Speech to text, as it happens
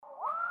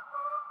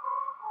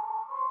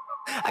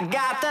I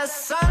got the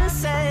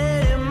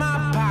sunset in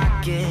my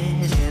pocket,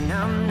 and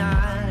I'm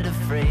not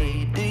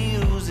afraid to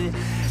use it.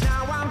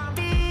 Now I'm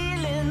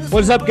feeling.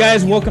 What's up,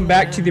 guys? Welcome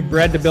back to the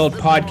Bread to Build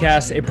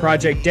podcast, a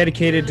project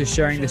dedicated to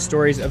sharing the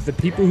stories of the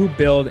people who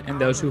build and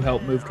those who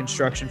help move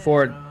construction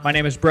forward. My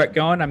name is Brett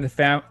Goen. I'm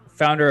the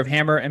founder of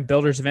Hammer and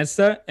Builders of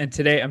Insta, and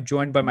today I'm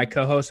joined by my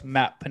co-host,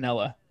 Matt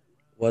Pinella.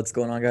 What's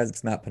going on, guys?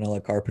 It's Matt Pinella,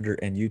 carpenter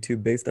and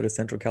YouTube based out of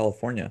Central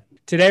California.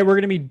 Today, we're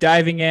going to be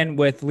diving in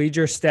with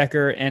Leger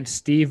Stecker and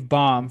Steve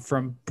Baum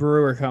from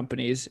Brewer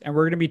Companies, and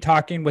we're going to be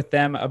talking with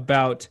them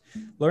about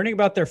learning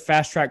about their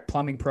fast track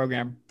plumbing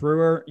program,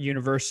 Brewer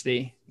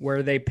University,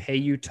 where they pay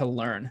you to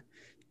learn.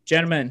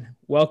 Gentlemen,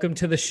 welcome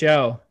to the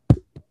show.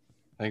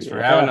 Thanks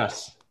for having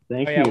us.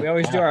 Thank you. We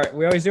always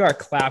do our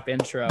clap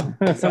intro.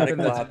 Something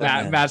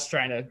that Matt's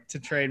trying to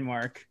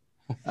trademark.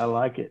 I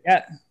like it.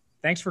 Yeah.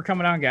 Thanks for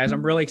coming on, guys.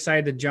 I'm really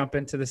excited to jump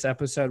into this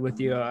episode with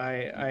you.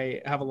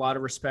 I have a lot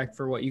of respect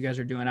for what you guys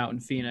are doing out in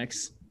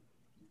Phoenix.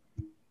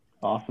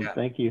 Awesome. Yeah.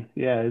 Thank you.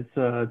 Yeah,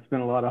 it's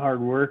been a lot of hard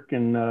work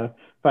and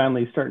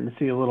finally starting to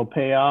see a little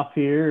payoff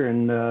here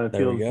and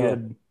feels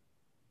good.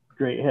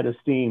 Great head of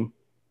steam.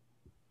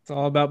 It's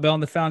all about building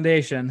the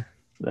foundation.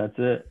 That's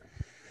it.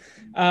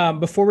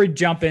 Before we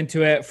jump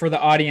into it, for the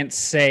audience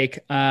sake,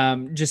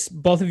 just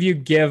both of you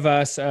give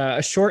us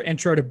a short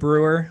intro to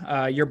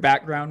Brewer, your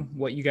background,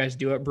 what you guys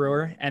do at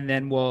Brewer, and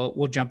then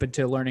we'll jump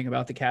into learning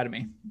about the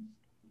academy.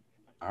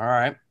 All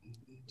right.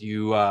 Do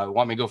you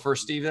want me to go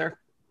first, Steve, there?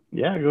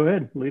 Yeah, go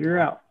ahead. Lead her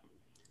out.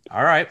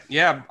 All right.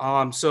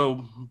 Yeah.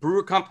 So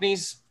Brewer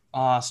Companies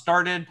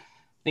started,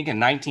 I think, in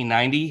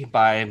 1990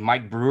 by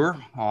Mike Brewer.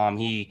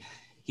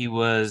 He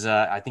was,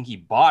 I think he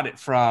bought it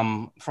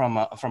from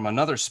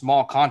another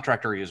small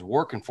contractor he was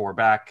working for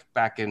back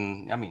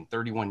in,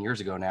 31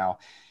 years ago now.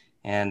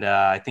 And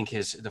I think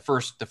the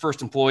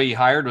first employee he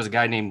hired was a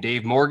guy named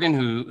Dave Morgan,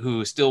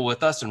 who is still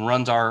with us and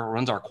runs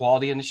our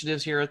quality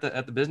initiatives here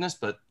at the business.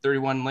 But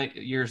 31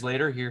 years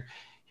later, here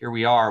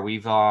we are.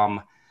 We've,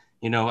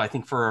 I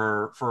think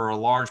for a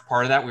large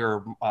part of that, we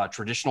were a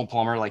traditional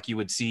plumber, like you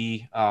would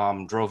see,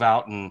 drove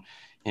out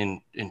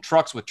in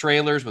trucks with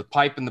trailers with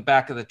pipe in the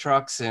back of the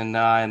trucks. And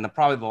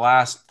probably the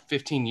last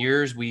 15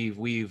 years, we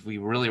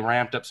really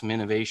ramped up some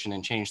innovation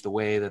and changed the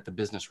way that the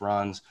business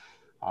runs,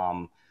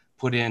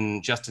 put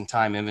in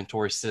just-in-time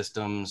inventory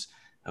systems.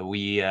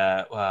 We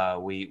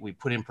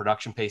put in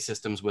production pay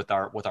systems with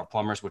our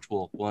plumbers, which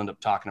we'll end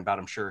up talking about,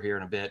 I'm sure, here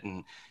in a bit,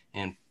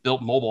 and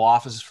built mobile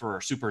offices for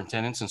our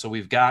superintendents. And so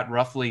we've got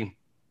roughly,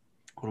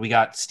 what do we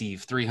got,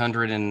 Steve?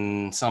 300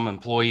 and some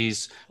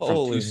employees.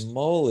 Holy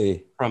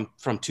moly!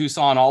 From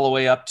Tucson all the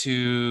way up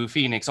to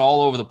Phoenix,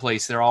 all over the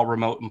place. They're all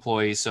remote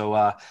employees.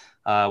 So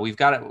we've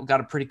got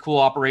a pretty cool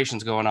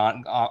operations going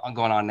on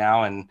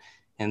now. And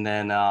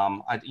then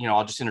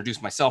I'll just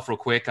introduce myself real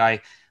quick.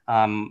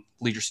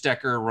 Leger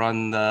Stecker,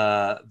 run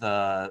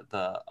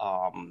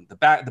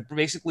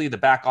basically the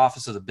back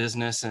office of the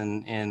business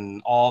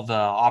and all the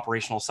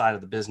operational side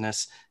of the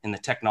business and the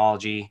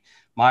technology.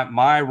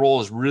 My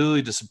role is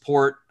really to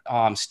support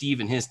Steve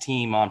and his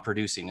team on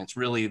producing.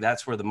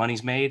 That's where the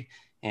money's made.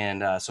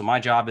 And so my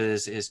job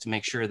is to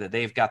make sure that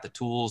they've got the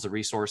tools, the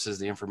resources,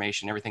 the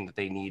information, everything that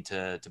they need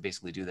to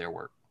basically do their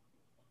work.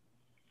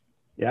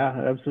 Yeah,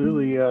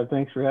 absolutely.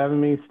 Thanks for having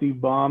me,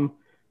 Steve Baum.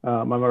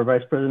 I'm our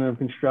Vice President of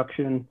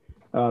Construction.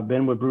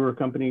 Been with Brewer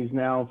Companies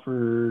now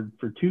for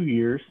 2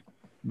 years,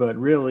 but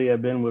really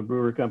I've been with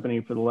Brewer Company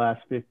for the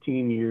last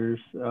 15 years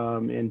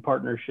in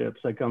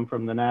partnerships. I come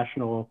from the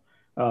national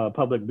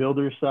public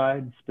builders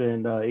side,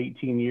 spent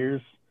 18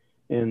 years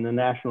in the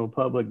national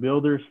public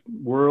builders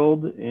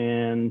world.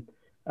 And,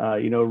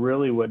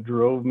 really what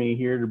drove me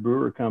here to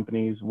Brewer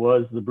Companies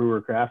was the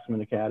Brewer Craftsman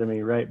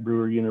Academy, right?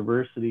 Brewer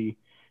University.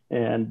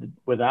 And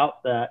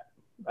without that,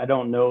 I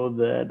don't know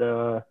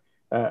that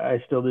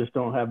I still just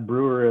don't have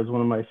Brewer as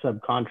one of my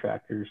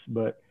subcontractors,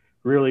 but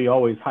really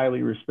always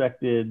highly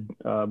respected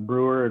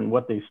Brewer and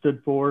what they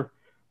stood for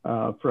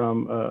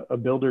from a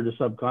builder to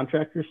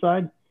subcontractor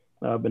side.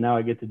 But now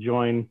I get to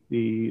join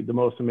the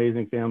most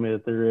amazing family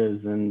that there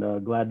is,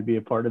 and glad to be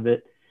a part of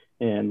it.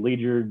 And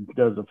Leger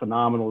does a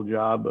phenomenal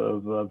job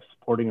of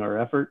supporting our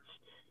efforts.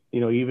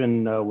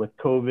 Even with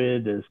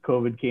COVID, as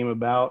COVID came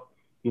about,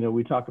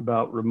 we talk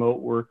about remote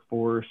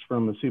workforce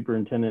from a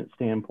superintendent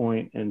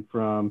standpoint and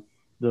from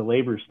the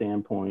labor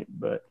standpoint.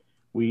 But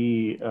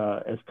we,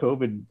 as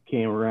COVID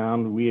came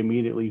around, we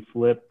immediately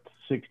flipped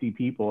 60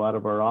 people out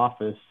of our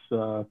office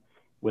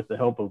with the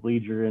help of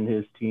Leger and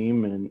his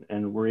team,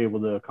 and we're able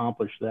to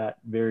accomplish that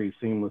very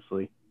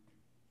seamlessly.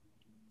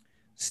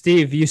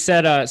 Steve, you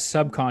said a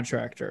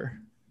subcontractor.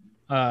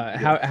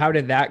 How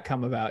did that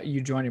come about,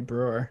 you joining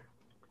Brewer?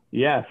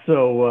 Yeah,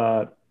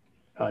 so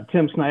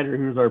Tim Snyder,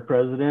 who's our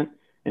president,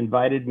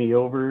 invited me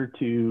over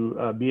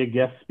to be a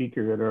guest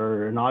speaker at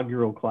our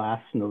inaugural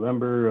class,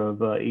 November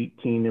of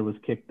 18. It was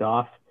kicked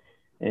off.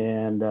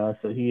 And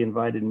so he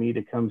invited me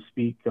to come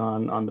speak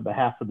on the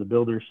behalf of the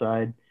builder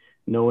side,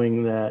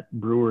 knowing that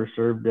Brewer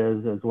served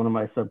as one of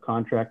my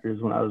subcontractors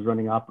when I was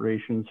running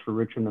operations for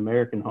Richmond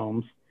American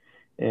Homes.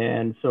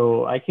 And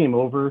so I came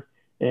over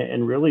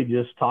and really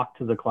just talked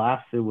to the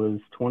class. It was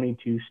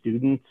 22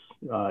 students,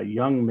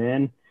 young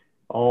men,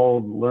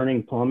 all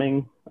learning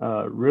plumbing,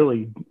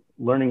 really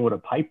learning what a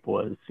pipe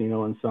was,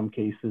 in some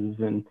cases,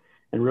 and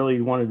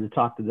really wanted to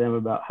talk to them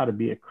about how to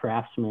be a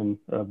craftsman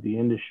of the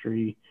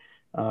industry,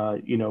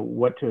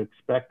 what to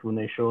expect when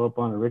they show up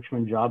on a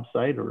Richmond job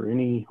site or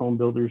any home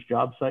builder's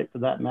job site for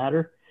that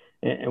matter,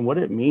 and what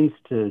it means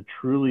to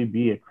truly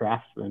be a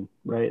craftsman,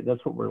 right?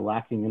 That's what we're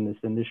lacking in this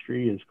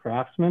industry is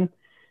craftsmen.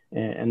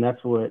 And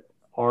that's what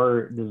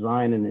our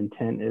design and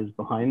intent is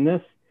behind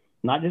this,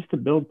 not just to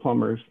build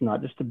plumbers,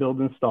 not just to build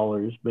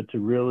installers, but to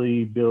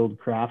really build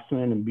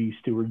craftsmen and be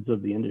stewards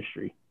of the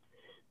industry.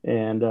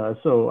 And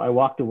so I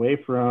walked away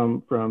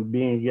from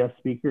being a guest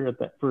speaker at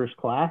that first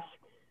class,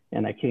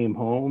 and I came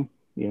home.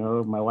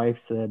 My wife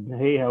said,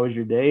 "Hey, how was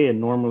your day?"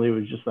 And normally it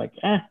was just like,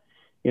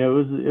 it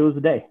was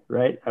a day,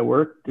 right? I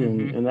worked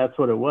and that's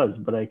what it was.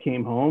 But I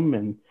came home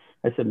and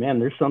I said, man,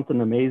 there's something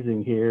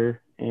amazing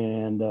here.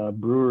 And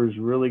Brewers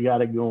really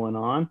got it going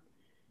on.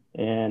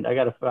 And I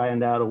got to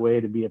find out a way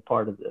to be a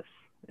part of this.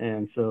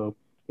 And so,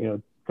 a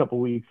couple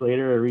of weeks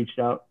later, I reached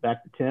out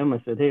back to Tim.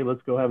 I said, hey,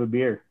 let's go have a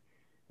beer.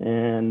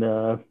 And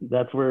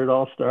that's where it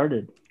all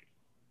started.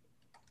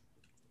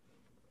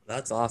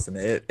 That's awesome.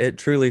 It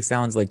truly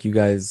sounds like you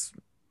guys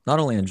not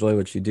only enjoy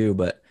what you do,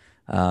 but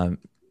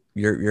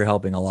you're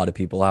helping a lot of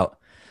people out.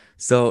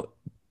 So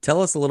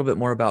tell us a little bit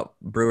more about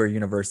Brewer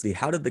University.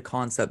 How did the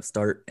concept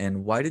start,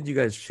 and why did you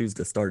guys choose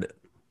to start it?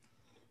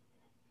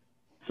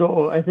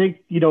 So I think,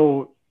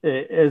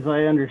 as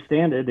I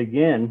understand it,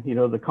 again,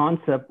 the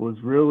concept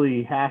was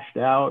really hashed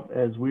out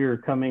as we were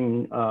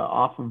coming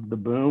off of the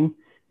boom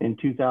in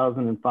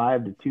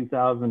 2005 to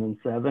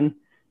 2007.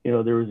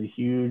 There was a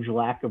huge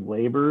lack of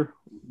labor,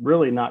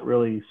 really not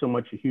really so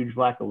much a huge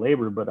lack of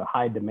labor, but a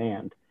high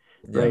demand,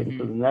 right? Mm-hmm.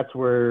 So then that's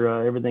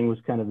where everything was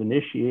kind of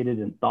initiated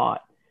and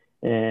thought.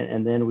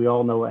 And then we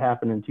all know what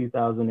happened in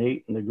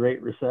 2008 in the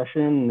Great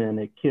Recession, and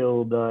it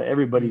killed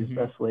everybody's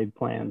best laid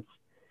plans.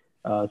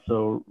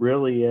 So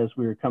really, as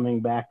we were coming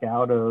back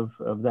out of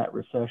that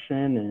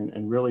recession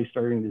and really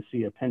starting to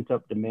see a pent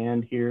up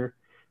demand here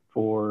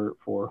for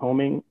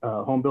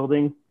home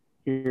building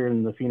here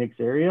in the Phoenix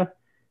area,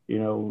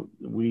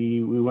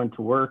 we went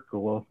to work.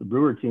 Well, the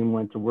Brewer team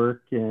went to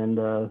work, and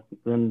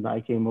then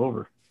I came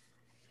over.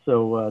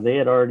 So they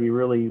had already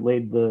really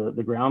laid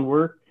the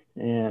groundwork.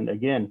 And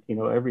again,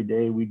 every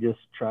day we just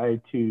try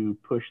to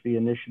push the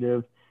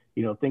initiative,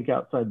 think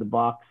outside the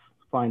box,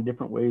 find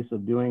different ways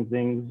of doing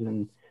things,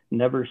 and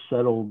never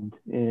settled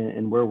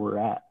in where we're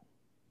at.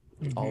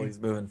 Always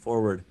moving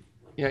forward.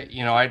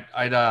 Yeah,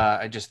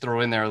 I'd just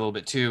throw in there a little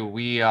bit too.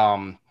 We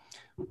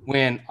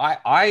when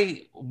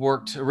I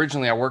worked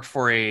originally, I worked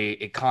for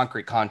a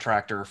concrete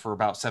contractor for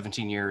about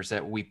 17 years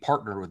that we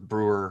partnered with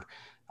Brewer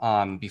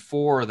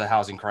before the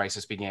housing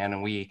crisis began,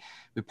 and we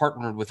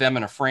partnered with them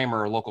and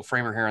a local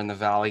framer here in the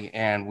Valley,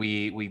 and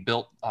we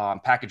built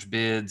package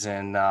bids,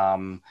 and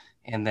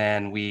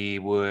then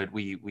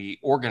we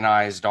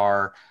organized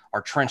our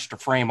trench to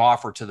frame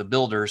offer to the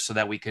builders so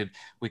that we could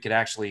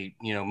actually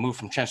move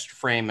from trench to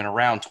frame in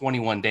around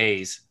 21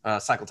 days,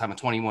 cycle time of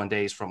 21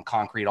 days from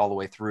concrete all the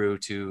way through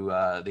to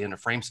the end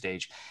of frame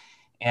stage,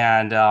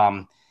 and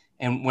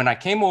when I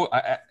came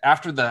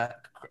after the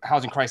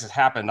housing crisis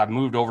happened, I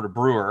moved over to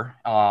Brewer.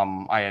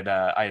 I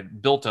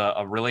had built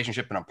a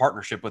relationship and a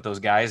partnership with those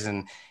guys,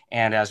 and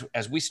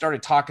as we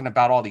started talking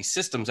about all these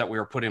systems that we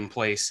were put in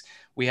place,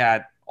 we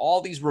had all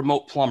these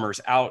remote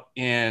plumbers out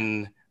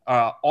in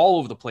all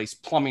over the place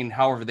plumbing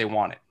however they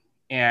wanted.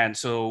 And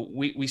so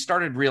we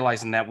started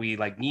realizing that we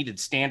needed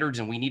standards,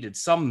 and we needed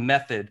some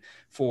method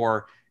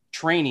for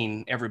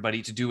training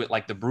everybody to do it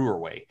like the Brewer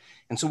way.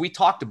 And so we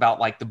talked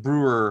about the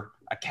Brewer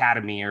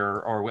Academy,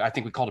 or I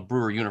think we called it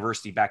Brewer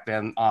University back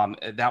then.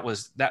 That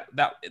was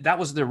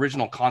the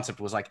original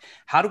concept, was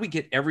how do we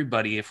get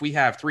everybody, if we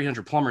have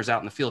 300 plumbers out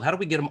in the field, how do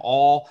we get them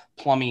all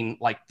plumbing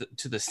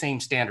to the same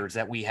standards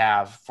that we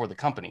have for the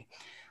company?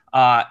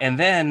 And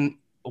then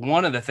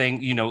one of the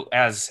things,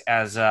 as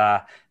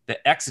the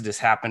exodus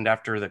happened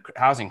after the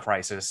housing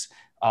crisis,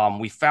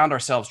 we found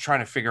ourselves trying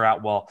to figure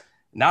out, well,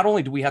 not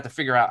only do we have to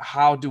figure out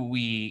how do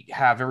we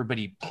have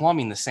everybody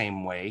plumbing the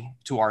same way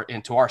to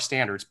our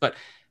standards, but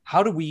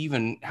how do we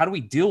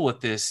deal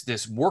with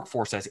this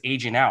workforce that's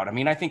aging out? I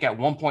mean, I think at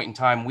one point in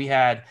time we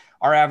had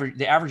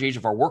the average age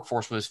of our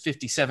workforce was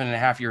 57 and a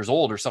half years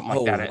old or something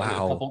like that.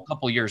 Wow. a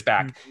couple years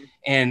back.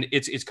 And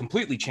it's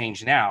completely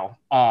changed now.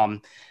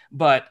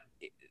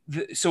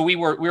 So we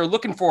were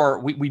looking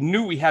we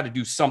knew we had to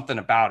do something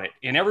about it,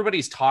 and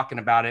everybody's talking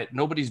about it.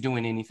 Nobody's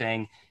doing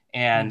anything.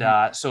 And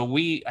so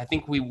I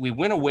think we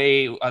went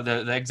away,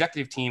 the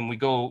executive team, we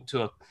go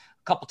to a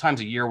couple times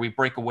a year, we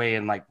break away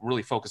and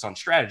really focus on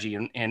strategy.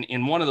 And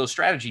in one of those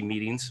strategy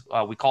meetings,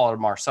 we call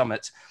them our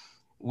summits,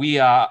 we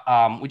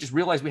just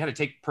realized we had to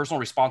take personal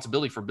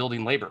responsibility for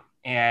building labor.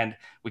 And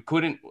we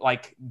couldn't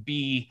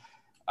be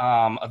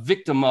a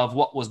victim of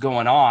what was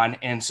going on.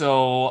 And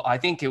so I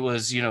think it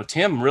was,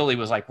 Tim really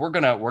was like, we're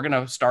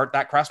gonna start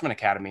that Craftsman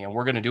Academy, and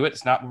we're gonna do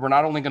it. We're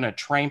not only gonna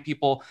train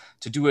people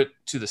to do it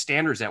to the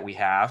standards that we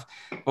have,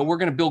 but we're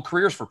gonna build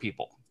careers for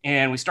people.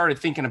 And we started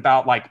thinking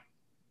about like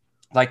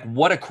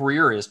what a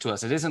career is to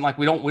us. It isn't like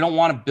we don't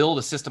want to build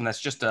a system that's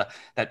just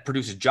that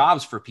produces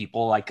jobs for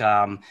people, like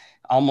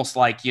almost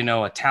like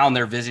a town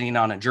they're visiting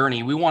on a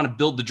journey. We want to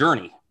build the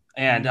journey,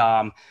 and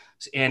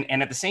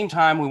and at the same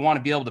time, we want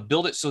to be able to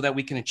build it so that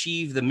we can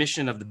achieve the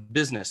mission of the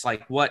business,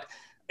 like what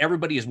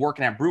everybody is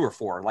working at Brewer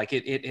for. Like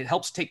it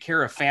helps take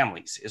care of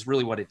families is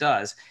really what it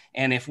does.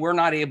 And if we're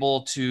not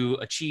able to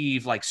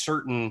achieve like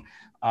certain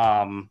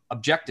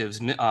objectives,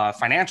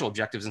 financial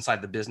objectives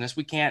inside the business,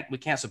 we can't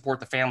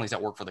support the families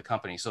that work for the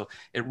company. So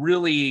it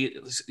really,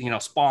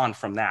 spawned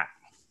from that.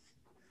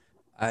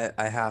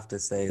 I have to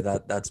say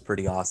that that's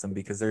pretty awesome,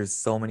 because there's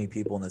so many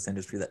people in this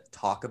industry that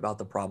talk about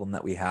the problem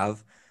that we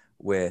have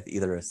with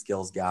either a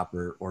skills gap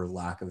or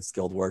lack of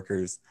skilled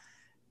workers.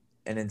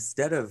 And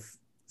instead of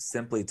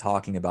simply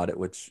talking about it,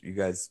 which you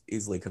guys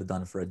easily could have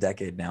done for a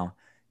decade now,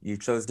 you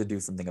chose to do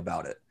something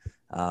about it.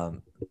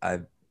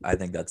 I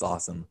think that's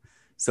awesome.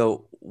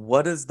 So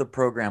what does the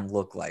program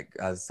look like?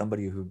 As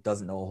somebody who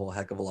doesn't know a whole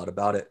heck of a lot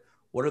about it,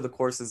 what are the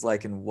courses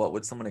like, and what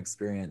would someone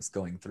experience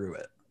going through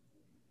it?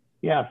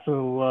 Yeah,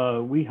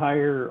 so we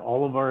hire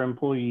all of our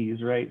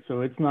employees, right?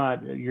 So it's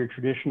not your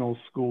traditional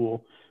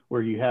school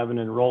where you have an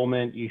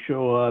enrollment, you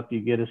show up, you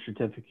get a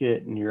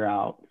certificate, and you're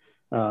out,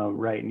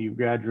 right? And you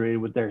graduated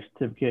with their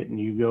certificate and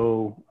you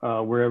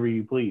go wherever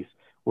you please.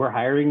 We're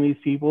hiring these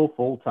people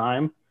full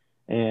time.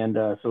 And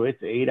so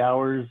it's 8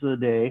 hours a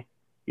day,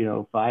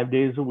 5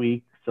 days a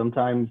week,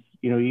 sometimes,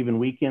 even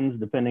weekends,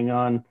 depending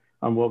on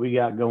what we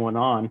got going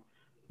on.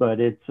 But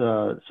it's,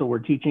 so we're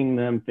teaching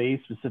them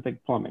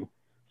phase-specific plumbing.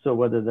 So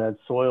whether that's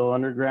soil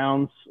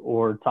undergrounds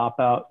or top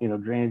out,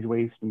 drainage,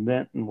 waste and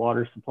vent and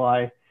water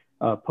supply,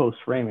 post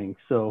framing.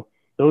 So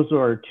those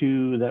are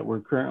two that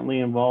we're currently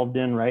involved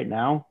in right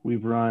now.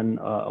 We've run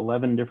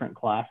 11 different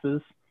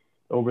classes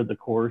over the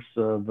course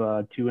of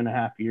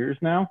 2.5 years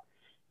now.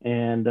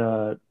 And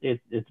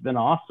it's been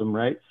awesome,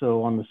 right?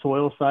 So on the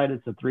soil side,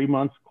 it's a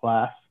 3-month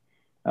class.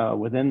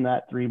 Within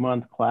that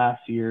 3-month class,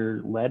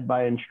 you're led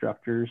by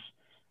instructors.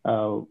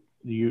 So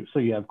you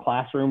have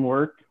classroom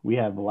work, we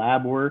have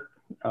lab work.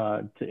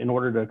 In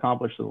order to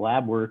accomplish the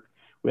lab work,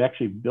 we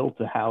actually built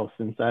a house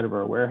inside of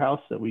our warehouse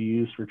that we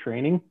use for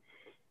training.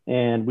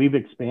 And we've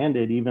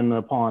expanded even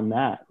upon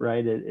that,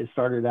 right? It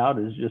started out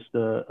as just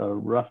a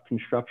rough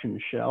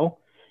construction shell.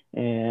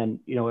 And,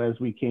 as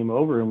we came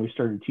over and we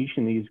started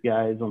teaching these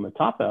guys on the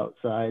top out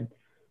side,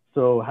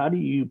 so how do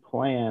you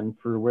plan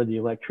for where the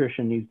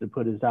electrician needs to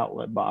put his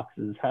outlet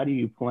boxes? How do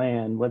you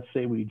plan? Let's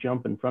say we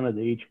jump in front of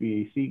the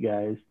HVAC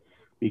guys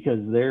because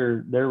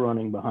they're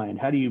running behind.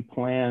 How do you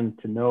plan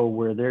to know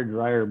where their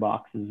dryer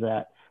box is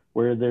at,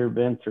 where their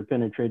vents are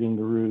penetrating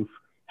the roof?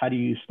 How do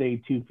you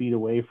stay 2 feet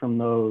away from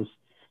those,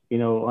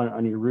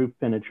 on your roof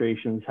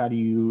penetrations? How do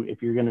you,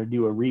 if you're going to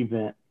do a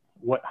revent,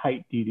 what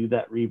height do you do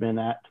that revent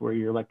at to where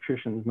your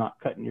electrician's not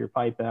cutting your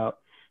pipe out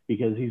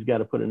because he's got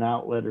to put an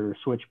outlet or a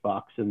switch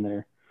box in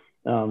there?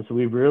 So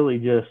we've really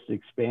just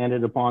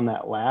expanded upon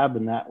that lab,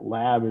 and that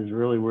lab is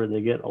really where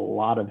they get a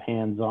lot of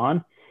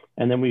hands-on.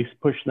 And then we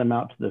push them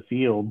out to the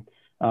field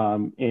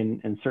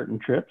in certain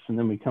trips. And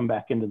then we come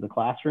back into the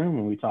classroom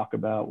and we talk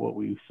about what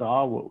we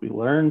saw, what we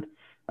learned,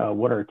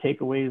 what our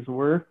takeaways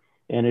were.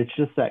 And it's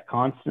just that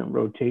constant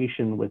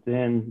rotation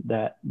within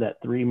that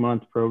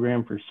 3-month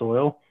program for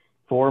soil,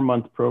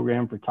 4-month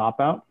program for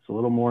top out. It's a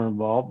little more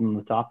involved in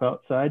the top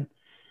out side,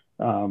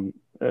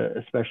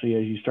 especially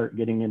as you start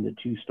getting into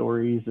 2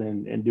 stories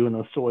and doing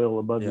a soil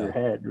above your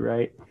head,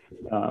 right?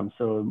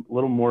 So a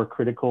little more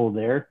critical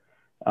there.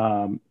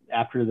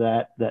 After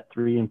that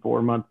 3 and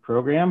 4 month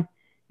program,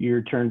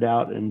 you're turned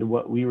out into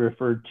what we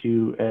refer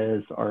to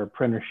as our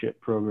apprenticeship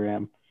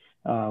program.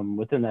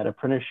 Within that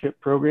apprenticeship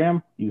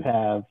program, you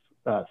have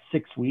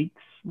 6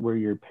 weeks where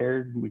you're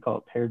paired, we call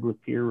it paired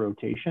with peer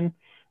rotation.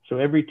 So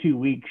every 2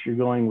 weeks, you're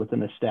going with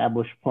an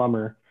established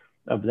plumber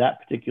of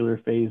that particular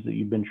phase that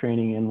you've been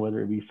training in,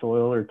 whether it be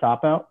soil or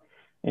top out,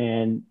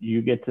 and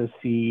you get to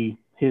see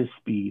his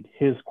speed,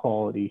 his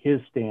quality,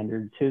 his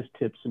standards, his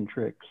tips and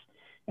tricks.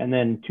 And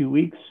then 2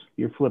 weeks,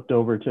 you're flipped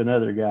over to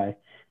another guy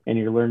and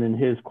you're learning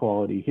his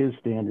quality, his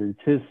standards,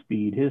 his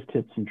speed, his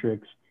tips and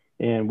tricks.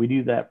 And we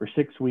do that for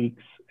 6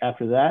 weeks.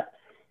 After that,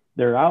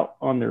 they're out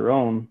on their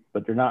own,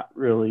 but they're not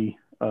really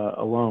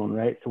alone,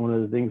 right? So one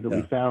of the things that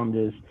we found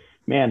is,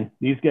 man,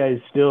 these guys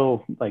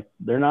still, like,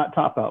 they're not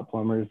top out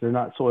plumbers. They're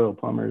not soil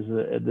plumbers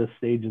at this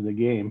stage of the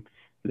game.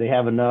 They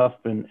have enough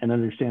and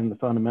understand the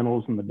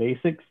fundamentals and the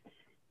basics,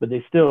 but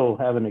they still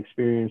haven't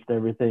experienced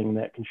everything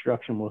that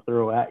construction will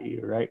throw at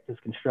you, right?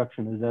 Because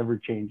construction is ever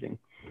changing.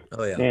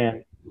 Oh, yeah.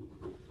 And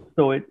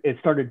so it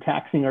started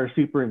taxing our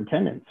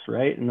superintendents,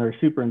 right? And our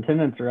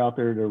superintendents are out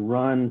there to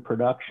run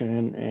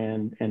production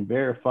and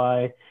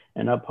verify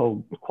and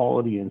uphold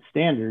quality and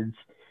standards.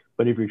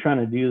 But if you're trying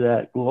to do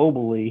that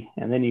globally,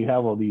 and then you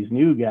have all these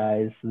new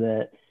guys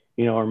that,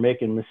 are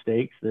making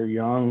mistakes. They're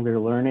young, they're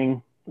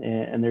learning,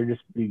 and they're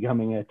just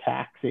becoming a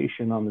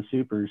taxation on the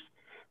supers.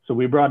 So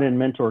we brought in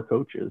mentor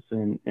coaches,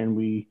 and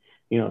we,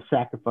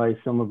 sacrificed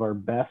some of our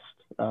best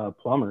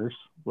plumbers,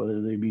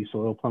 whether they be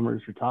soil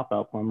plumbers or top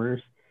out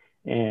plumbers.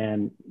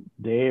 And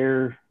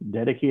their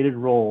dedicated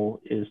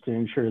role is to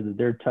ensure that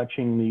they're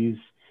touching these,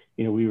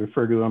 we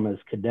refer to them as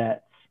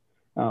cadets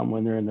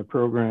when they're in the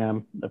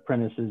program,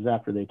 apprentices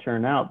after they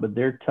turn out, but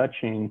they're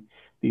touching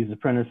these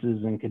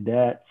apprentices and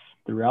cadets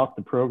throughout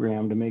the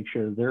program to make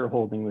sure they're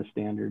holding the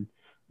standard.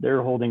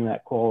 They're holding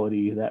that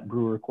quality, that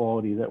brewer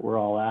quality that we're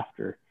all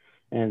after.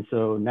 And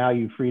so now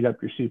you've freed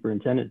up your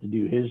superintendent to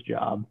do his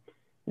job.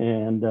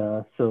 And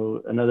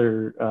so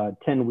another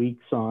 10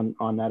 weeks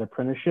on that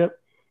apprenticeship.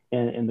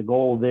 And the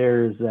goal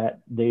there is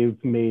that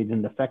they've made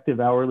an effective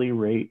hourly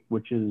rate,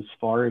 which is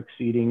far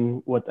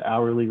exceeding what the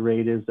hourly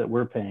rate is that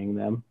we're paying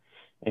them.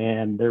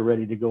 And they're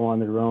ready to go on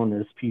their own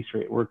as piece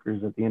rate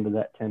workers at the end of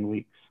that 10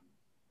 weeks.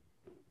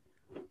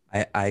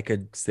 I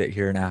could sit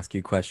here and ask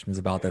you questions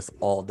about this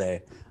all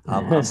day.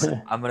 I'm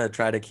going to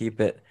try to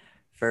keep it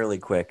fairly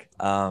quick.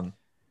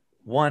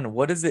 One,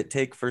 what does it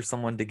take for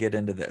someone to get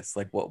into this?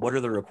 Like, what are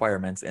the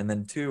requirements? And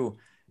then two,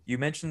 you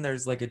mentioned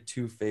there's like a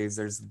 2-phase.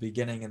 There's the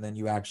beginning, and then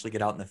you actually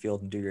get out in the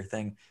field and do your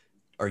thing.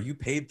 Are you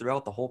paid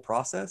throughout the whole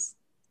process?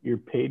 You're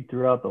paid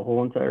throughout the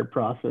whole entire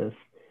process.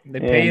 They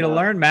pay you to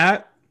learn,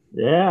 Matt.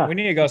 Yeah. We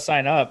need to go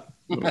sign up.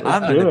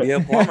 I'm going to be a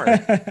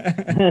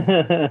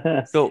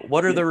plumber. So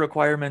what are the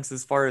requirements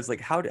as far as like,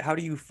 how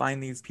do you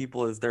find these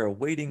people? Is there a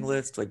waiting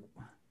list? Like,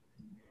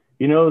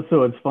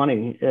 so it's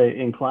funny.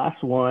 In class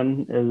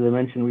 1, as I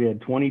mentioned, we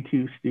had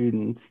 22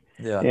 students,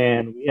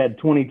 and we had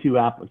 22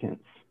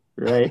 applicants,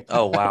 right?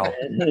 Oh, wow.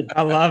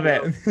 I love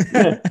it.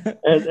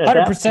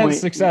 100%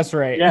 success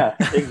rate. Yeah,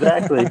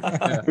 exactly.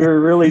 We were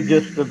really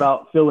just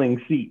about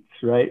filling seats,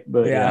 right?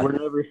 But we're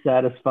never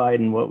satisfied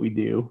in what we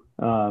do.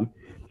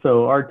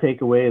 So our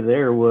takeaway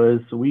there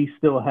was we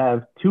still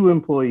have 2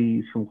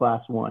 employees from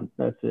class 1.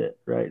 That's it,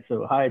 right?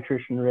 So high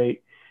attrition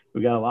rate.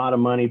 We got a lot of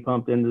money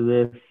pumped into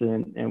this,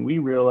 and we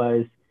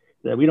realized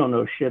that we don't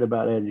know shit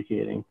about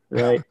educating,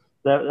 right?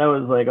 that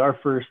was like our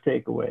first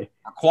takeaway.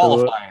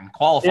 Qualifying.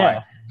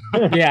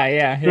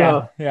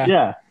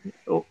 Yeah.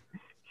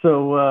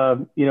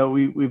 So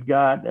we've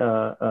got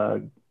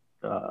a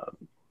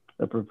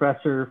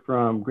professor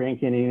from Grand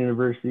Canyon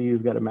University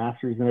who's got a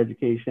master's in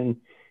education.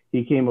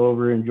 He came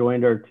over and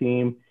joined our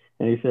team,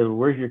 and he said, well,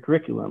 "Where's your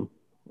curriculum?"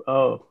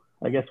 Oh,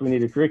 I guess we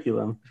need a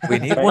curriculum. We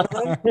need one.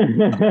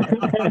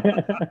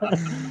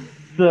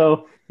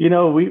 So,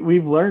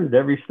 we've learned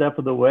every step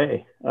of the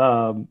way,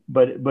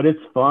 but it's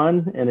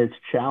fun and it's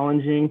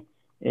challenging.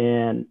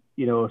 And,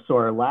 so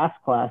our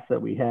last class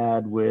that we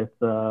had with,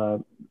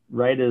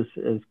 right as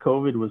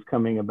COVID was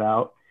coming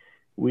about,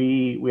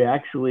 we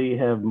actually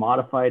have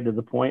modified to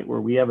the point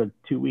where we have a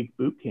 2-week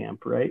boot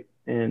camp, right?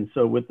 And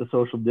so with the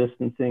social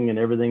distancing and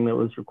everything that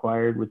was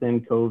required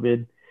within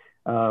COVID,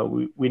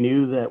 we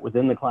knew that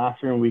within the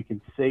classroom, we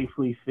could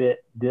safely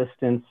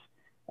distance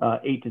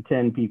 8 to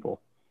 10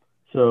 people.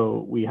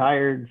 So we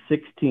hired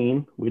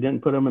 16. We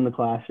didn't put them in the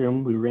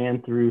classroom. We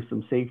ran through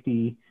some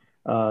safety,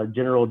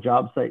 general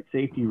job site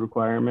safety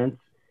requirements,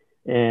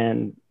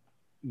 and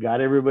got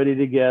everybody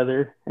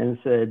together and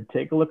said,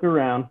 take a look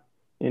around.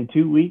 In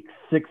 2 weeks,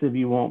 6 of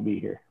you won't be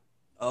here.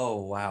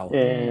 Oh, wow.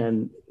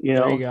 And,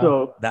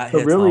 so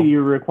really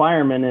your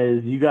requirement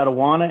is you got to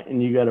want it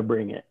and you got to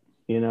bring it,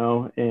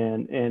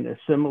 and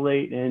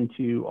assimilate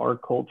into our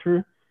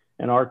culture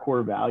and our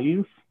core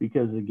values,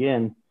 because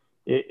again,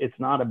 it's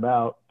not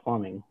about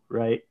plumbing,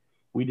 right?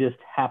 We just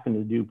happen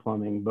to do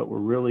plumbing, but we're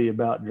really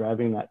about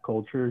driving that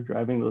culture,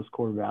 driving those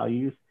core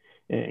values,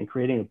 and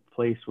creating a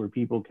place where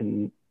people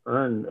can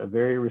earn a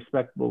very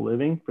respectable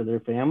living for their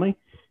family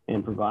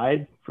and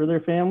provide for their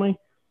family.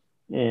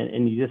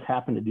 And you just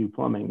happen to do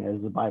plumbing as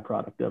a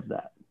byproduct of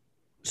that.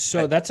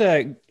 So that's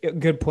a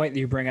good point that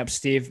you bring up,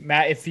 Steve.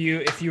 Matt, if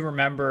you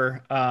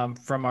remember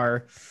from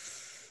our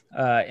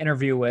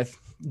interview with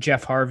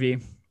Jeff Harvey,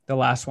 the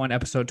last one,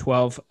 episode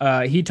 12,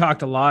 he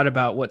talked a lot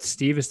about what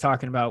Steve is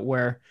talking about,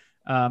 where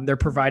they're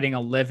providing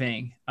a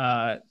living,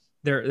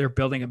 they're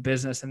building a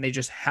business, and they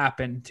just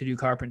happen to do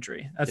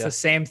carpentry. That's the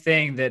same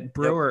thing that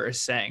Brewer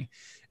is saying,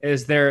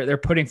 is they're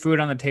putting food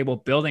on the table,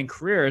 building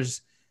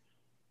careers,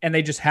 and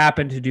they just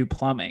happen to do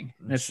plumbing.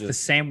 And it's the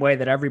same way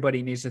that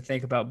everybody needs to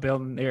think about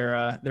building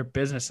their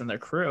business and their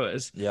crew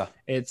is. Yeah.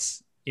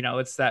 It's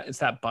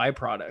that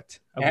byproduct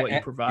of what you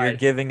provide. You're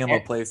giving them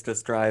a place to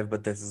strive,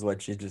 but this is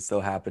what you just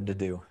so happen to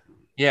do.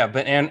 Yeah,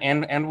 but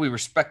and we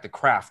respect the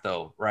craft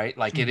though, right?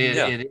 Like it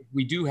is,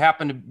 we do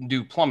happen to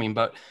do plumbing,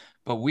 but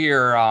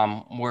we're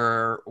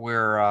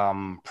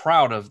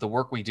proud of the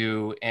work we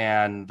do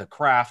and the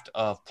craft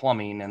of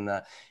plumbing,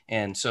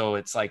 and so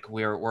it's like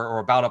we're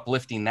about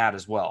uplifting that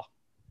as well.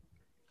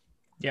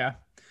 Yeah.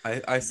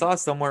 I saw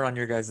somewhere on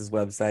your guys'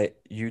 website,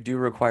 you do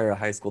require a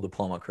high school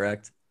diploma,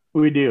 correct?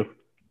 We do.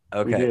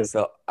 Okay. We do.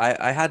 So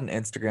I had an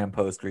Instagram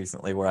post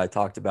recently where I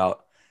talked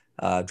about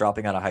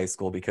dropping out of high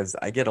school, because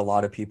I get a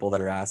lot of people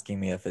that are asking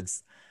me if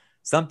it's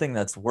something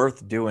that's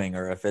worth doing,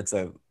 or if it's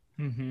a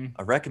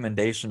A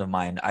recommendation of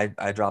mine,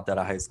 I dropped out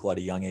of high school at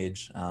a young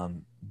age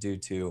due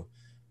to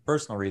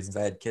personal reasons.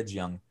 I had kids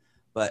young,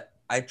 but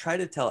I try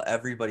to tell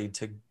everybody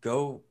to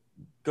go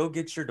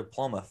get your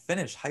diploma,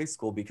 finish high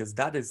school, because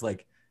that is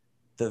like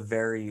the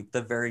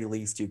very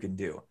least you can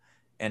do.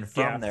 And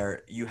from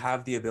there, you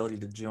have the ability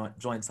to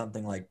join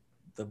something like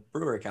the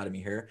Brewer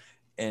Academy here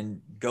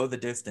and go the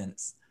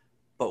distance.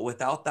 But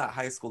without that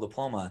high school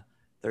diploma,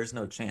 there's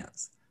no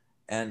chance.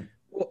 And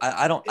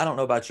I don't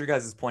know about your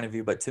guys' point of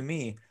view, but to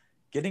me,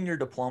 getting your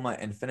diploma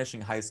and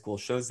finishing high school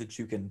shows that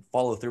you can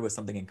follow through with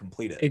something and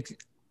complete it.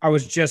 I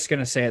was just going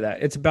to say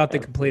that. It's about the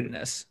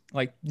completedness.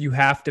 Like, you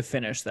have to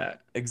finish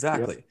that.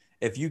 Exactly. Yep.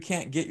 If you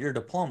can't get your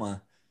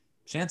diploma,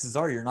 chances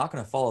are you're not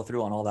going to follow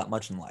through on all that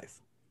much in life.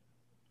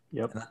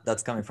 Yep. And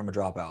that's coming from a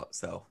dropout.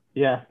 So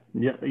yeah,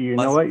 you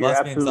know what? You're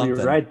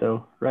absolutely right,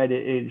 though. Right?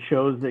 It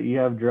shows that you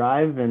have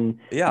drive and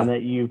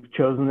that you've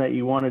chosen that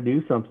you want to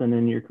do something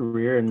in your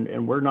career.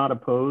 And we're not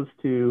opposed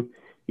to,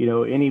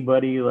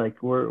 anybody.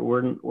 Like,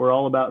 we're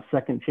all about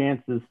second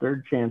chances,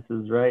 third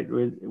chances, right?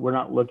 We're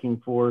not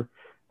looking for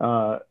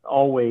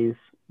always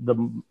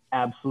the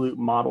absolute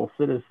model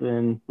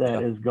citizen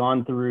that has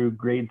gone through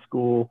grade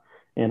school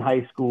and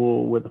high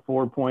school with a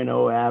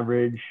 4.0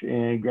 average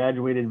and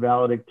graduated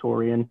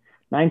valedictorian.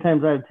 9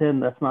 times out of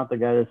 10, that's not the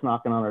guy that's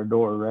knocking on our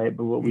door, right?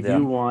 But what we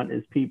do want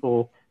is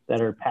people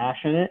that are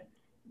passionate,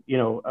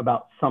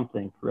 about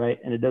something, right?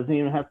 And it doesn't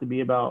even have to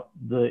be about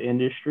the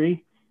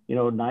industry.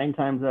 9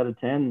 times out of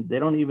 10, they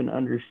don't even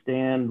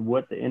understand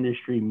what the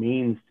industry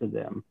means to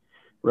them,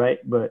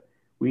 right? But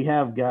we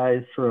have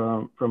guys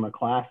from a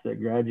class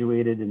that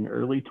graduated in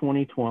early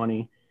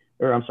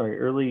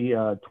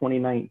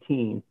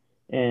 2019.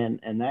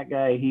 And that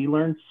guy, he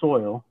learned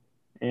soil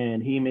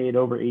and he made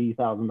over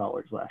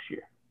 $80,000 last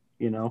year,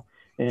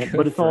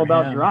 but it's all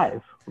about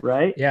drive,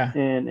 right? Yeah.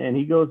 And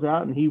he goes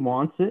out and he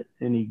wants it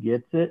and he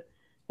gets it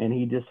and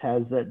he just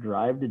has that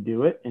drive to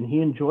do it and he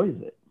enjoys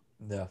it.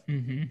 Yeah.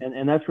 Mm-hmm.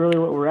 And that's really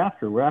what we're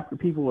after. We're after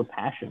people with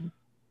passion.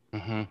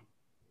 Mm-hmm.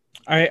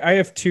 I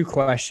have 2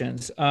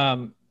 questions.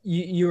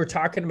 You were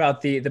talking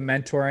about the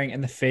mentoring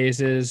and the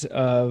phases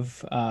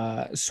of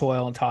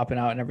soil and topping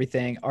out and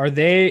everything. Are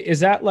they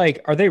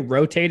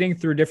rotating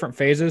through different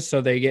phases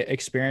so they get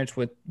experience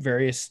with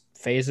various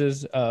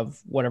phases of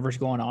whatever's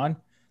going on?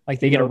 Like,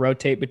 they get to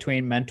rotate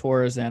between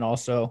mentors and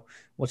also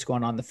what's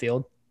going on in the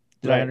field.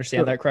 Did I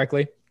understand that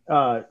correctly?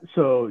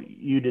 So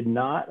you did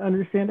not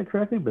understand it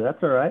correctly, but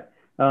that's all right.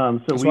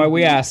 That's why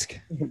we ask.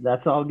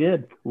 That's all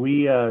good.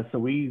 We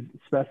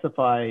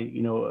specify,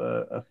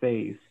 a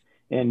phase.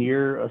 And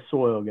you're a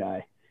soil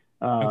guy.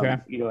 Okay.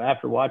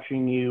 After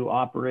watching you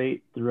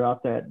operate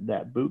throughout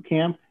that boot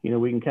camp,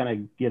 we can kind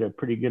of get a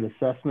pretty good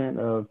assessment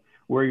of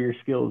where your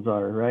skills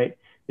are, right?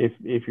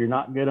 If you're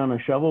not good on a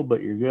shovel,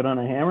 but you're good on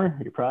a hammer,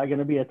 you're probably going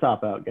to be a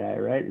top out guy,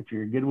 right? If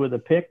you're good with a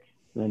pick,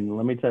 then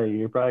let me tell you,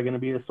 you're probably going to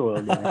be a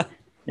soil guy.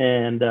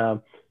 And,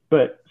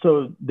 but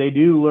so they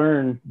do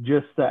learn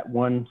just that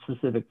one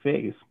specific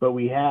phase, but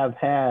we have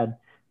had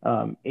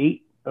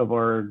 8 of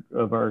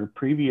our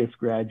previous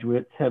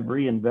graduates have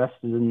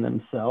reinvested in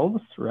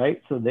themselves,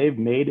 right? So they've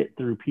made it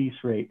through Peace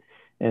Rate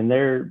and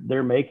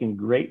they're making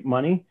great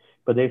money,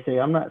 but they say,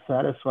 I'm not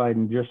satisfied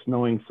in just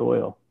knowing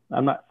soil.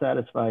 I'm not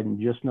satisfied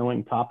in just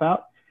knowing top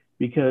out,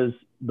 because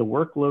the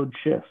workload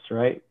shifts,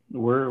 right?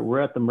 We're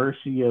at the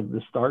mercy of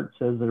the starts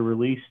as they're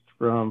released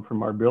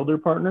from our builder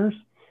partners.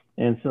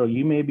 And so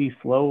you may be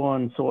slow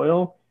on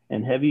soil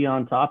and heavy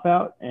on top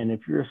out. And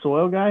if you're a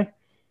soil guy,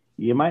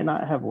 you might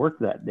not have work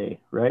that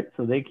day, right?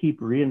 So they keep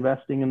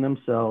reinvesting in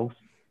themselves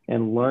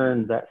and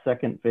learn that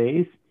second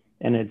phase,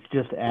 and it's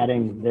just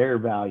adding their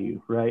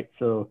value, right?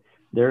 So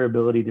their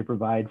ability to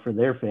provide for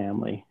their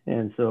family.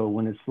 And so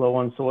when it's slow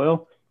on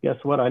soil,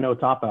 guess what? I know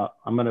top out.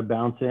 I'm going to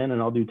bounce in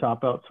and I'll do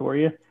top outs for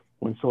you.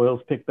 When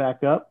soils pick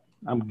back up,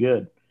 I'm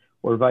good,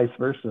 or vice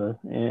versa.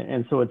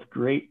 And so it's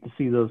great to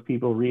see those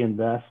people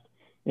reinvest.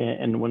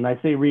 And when I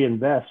say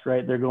reinvest,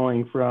 right, they're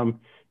going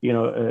from,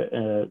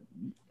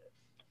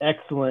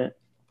 excellent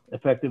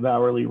effective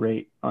hourly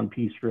rate on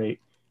Peace Rate,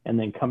 and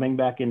then coming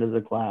back into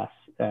the class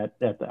at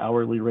the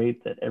hourly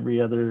rate that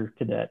every other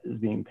cadet is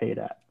being paid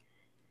at.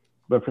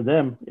 But for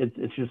them,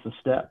 it's just a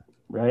step,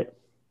 right?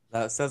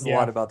 That says a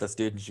lot about the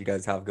students you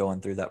guys have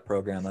going through that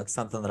program. That's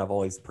something that I've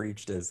always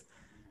preached is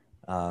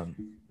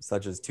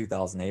such as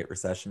 2008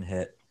 recession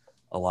hit.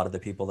 A lot of the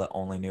people that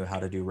only knew how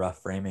to do rough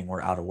framing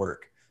were out of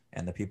work.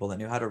 And the people that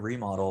knew how to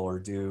remodel or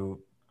do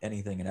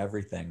anything and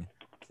everything,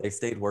 they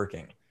stayed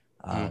working.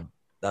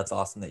 That's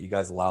awesome that you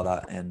guys allow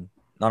that. And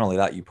not only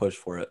that, you push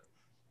for it.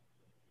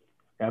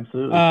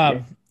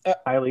 Absolutely.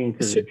 Highly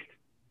encouraged.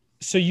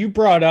 So you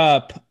brought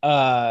up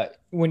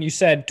when you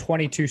said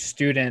 22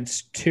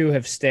 students, 2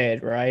 have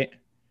stayed, right?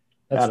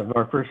 Out of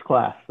our first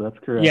class. That's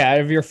correct. Yeah,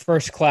 out of your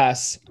first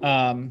class.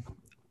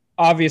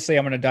 Obviously,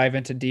 I'm going to dive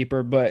into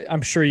deeper, but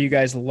I'm sure you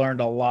guys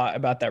learned a lot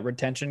about that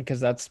retention because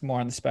that's more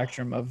on the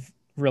spectrum of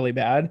really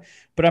bad.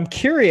 But I'm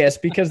curious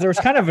because there was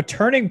kind of a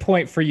turning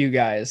point for you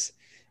guys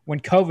when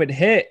COVID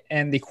hit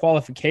and the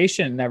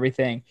qualification and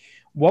everything.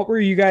 What were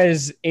you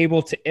guys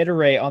able to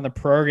iterate on the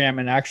program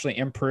and actually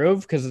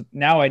improve? Because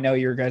now I know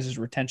your guys'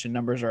 retention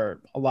numbers are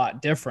a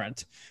lot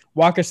different.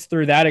 Walk us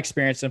through that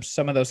experience and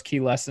some of those key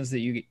lessons that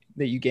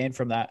you gained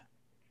from that.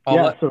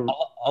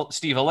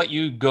 Steve, I'll let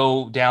you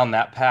go down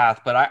that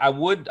path, but I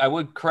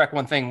would correct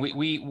one thing.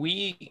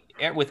 We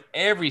with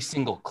every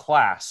single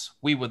class,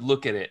 we would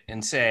look at it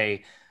and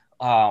say,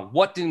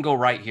 what didn't go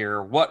right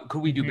here? What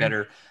could we do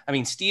better? I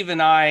mean, Steve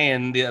and I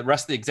and the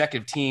rest of the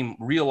executive team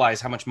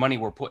realize how much money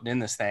we're putting in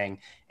this thing.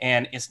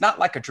 And it's not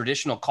like a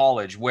traditional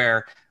college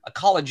where a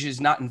college is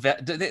not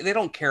they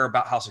don't care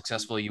about how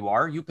successful you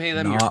are. You pay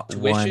them not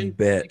your tuition. One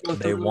bit.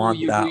 They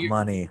want that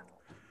money.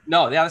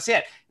 No, that's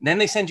it. And then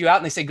they send you out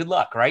and they say, good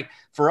luck, right?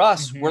 For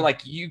us, we're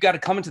like, you got to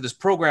come into this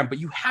program, but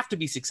you have to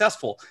be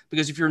successful,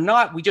 because if you're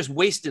not, we just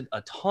wasted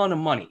a ton of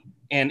money.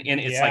 And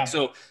it's like,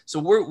 so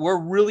we're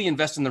really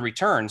investing the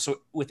return.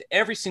 So with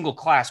every single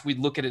class, we'd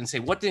look at it and say,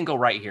 what didn't go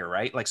right here,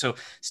 right? Like, so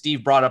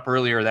Steve brought up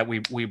earlier that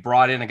we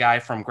brought in a guy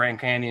from Grand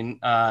Canyon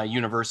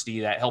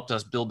University that helped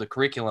us build the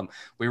curriculum.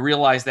 We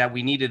realized that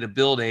we needed to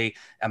build a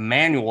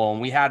manual,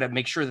 and we had to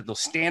make sure that those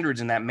standards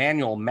in that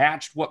manual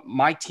matched what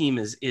my team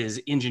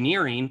is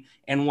engineering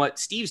and what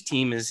Steve's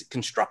team is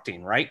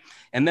constructing, right?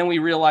 And then we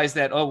realized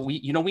that, we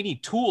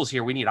need tools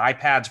here. We need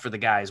iPads for the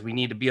guys. We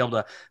need to be able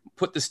to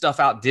put this stuff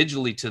out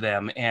digitally to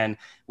them. And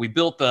we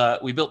built the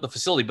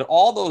facility, but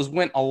all those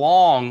went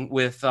along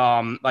with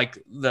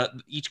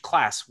each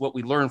class, what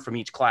we learned from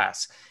each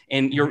class.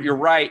 And you're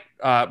right,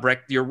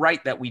 Breck, you're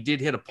right that we did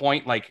hit a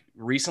point like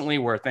recently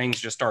where things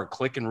just started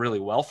clicking really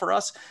well for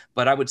us.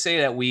 But I would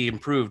say that we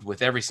improved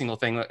with every single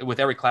thing,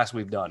 with every class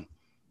we've done.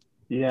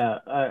 Yeah,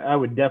 I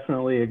would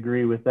definitely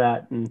agree with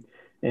that.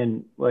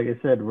 And like I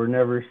said, we're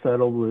never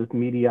settled with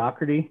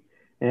mediocrity,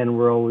 and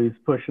we're always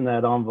pushing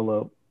that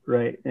envelope,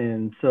 right?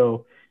 And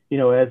so,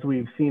 as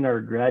we've seen our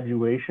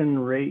graduation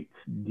rates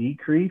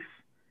decrease,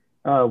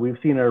 we've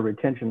seen our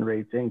retention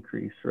rates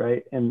increase,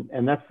 right? And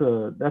that's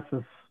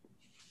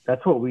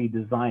what we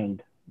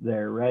designed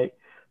there, right?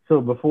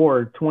 So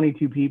before,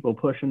 22 people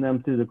pushing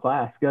them through the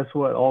class, guess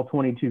what? All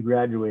 22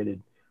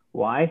 graduated.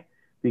 Why?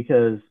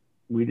 Because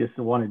we just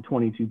wanted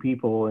 22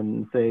 people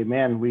and say,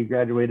 man, we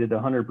graduated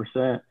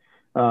 100%.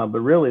 But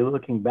really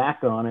looking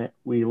back on it,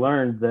 we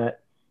learned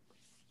that,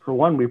 for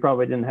one, we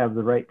probably didn't have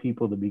the right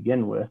people to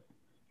begin with.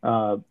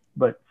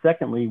 But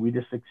secondly, we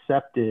just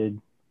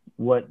accepted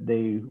how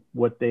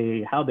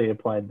they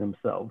applied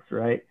themselves,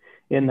 right,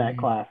 in that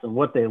class and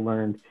what they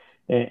learned.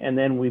 And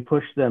then we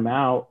pushed them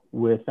out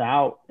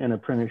without an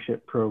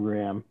apprenticeship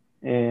program,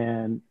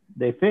 and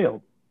they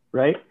failed,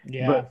 right?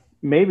 Yeah. But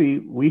maybe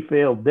we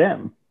failed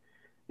them.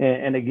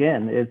 And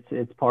again,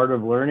 it's part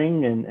of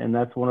learning, and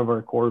that's one of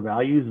our core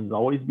values, is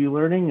always be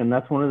learning. And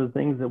that's one of the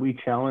things that we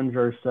challenge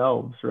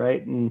ourselves,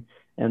 right? And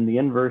the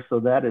inverse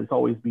of that is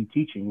always be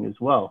teaching as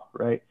well,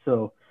 right?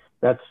 So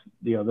that's,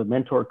 the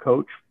mentor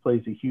coach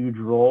plays a huge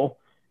role,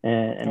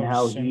 and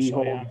how he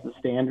holds the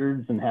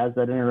standards and has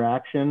that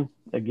interaction.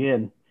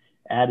 Again,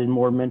 added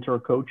more mentor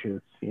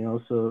coaches,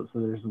 so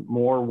there's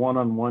more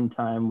one-on-one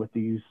time with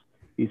these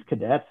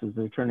cadets as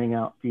they're turning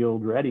out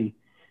field ready.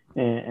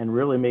 And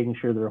really making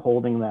sure they're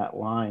holding that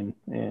line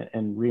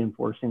and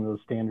reinforcing those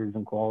standards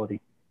and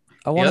quality.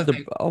 I wanted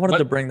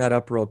to bring that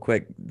up real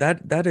quick.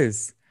 That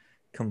is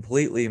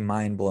completely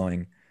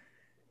mind-blowing.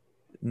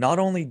 Not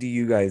only do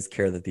you guys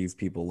care that these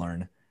people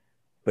learn,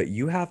 but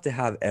you have to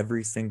have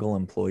every single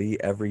employee,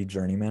 every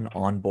journeyman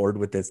on board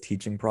with this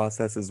teaching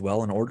process as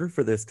well in order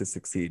for this to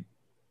succeed.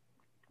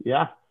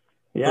 Yeah.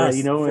 Our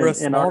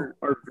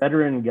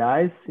veteran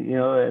guys,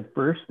 at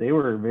first they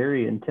were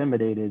very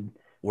intimidated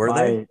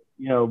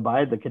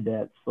by the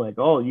cadets. Like,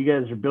 oh, you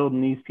guys are building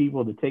these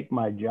people to take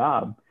my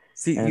job.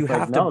 See, you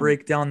have to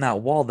break down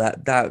that wall,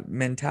 that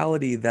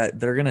mentality that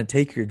they're going to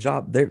take your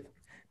job. There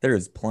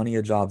is plenty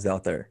of jobs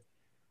out there.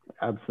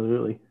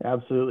 Absolutely.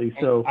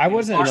 So I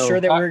wasn't sure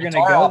that we were going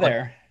to go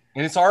there.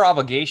 And it's our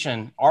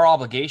obligation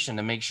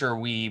to make sure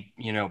we,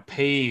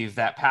 pave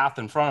that path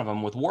in front of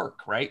them with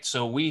work, right?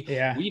 So we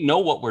know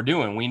what we're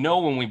doing. We know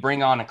when we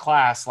bring on a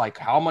class, like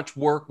how much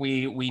work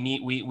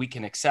we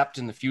can accept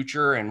in the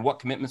future and what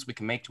commitments we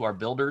can make to our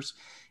builders.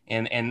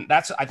 And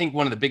that's, I think,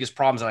 one of the biggest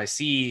problems that I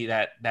see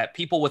that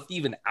people with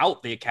even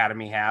out the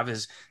academy have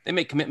is they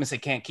make commitments they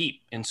can't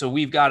keep. And so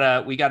we got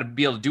to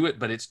be able to do it,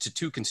 but it's to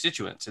two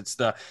constituents. It's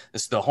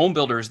the home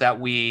builders that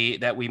we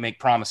make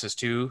promises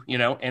to,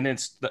 and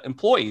it's the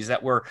employees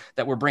that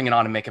we're bringing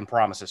on and making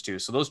promises to.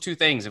 So those two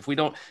things, if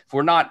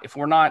we're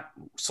not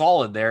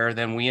solid there,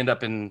 then we end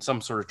up in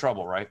some sort of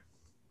trouble, right?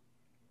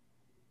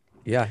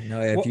 Yeah,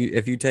 no,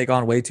 if you take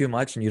on way too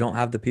much and you don't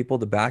have the people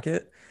to back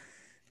it,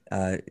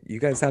 you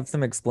guys have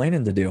some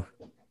explaining to do.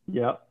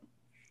 Yeah.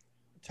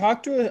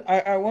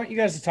 I want you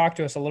guys to talk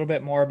to us a little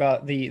bit more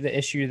about the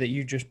issue that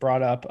you just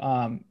brought up.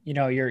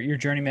 Your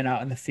journeyman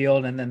out in the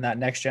field, and then that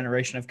next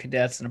generation of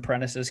cadets and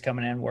apprentices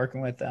coming in,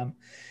 working with them,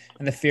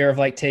 and the fear of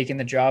like taking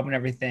the job and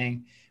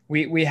everything.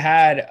 We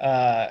had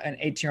an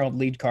 18-year-old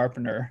lead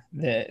carpenter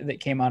that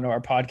came onto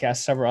our podcast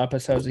several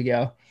episodes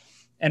ago.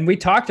 And we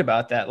talked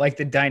about that, like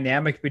the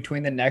dynamic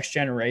between the next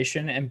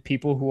generation and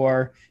people who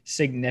are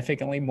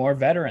significantly more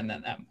veteran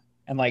than them,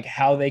 and like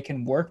how they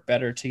can work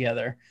better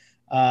together.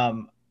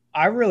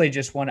 I really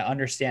just want to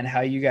understand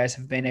how you guys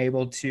have been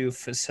able to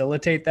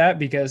facilitate that,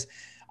 because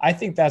I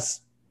think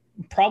that's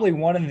probably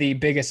one of the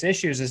biggest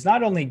issues, is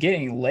not only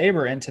getting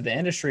labor into the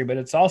industry, but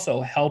it's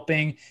also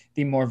helping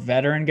the more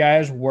veteran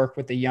guys work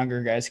with the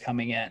younger guys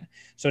coming in.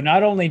 So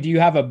not only do you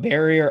have a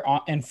barrier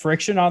and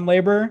friction on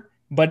labor,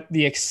 but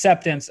the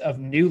acceptance of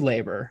new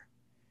labor.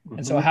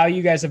 And so how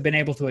you guys have been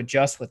able to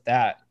adjust with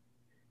that.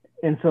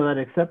 And so that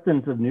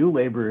acceptance of new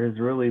labor has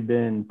really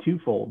been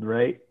twofold,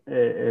 right?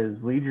 As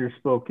Leisure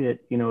spoke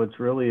it, it's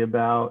really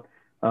about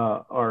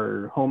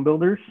our home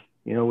builders,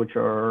 which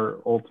are our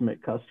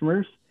ultimate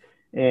customers,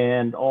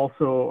 and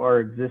also our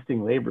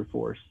existing labor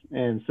force.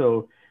 And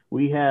so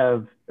we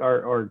have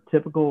our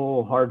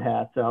typical hard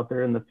hats out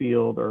there in the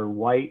field are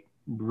white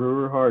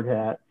Brewer hard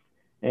hats.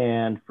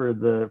 And for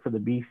the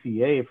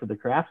BCA, for the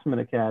Craftsman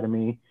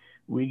Academy,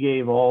 we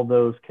gave all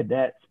those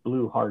cadets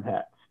blue hard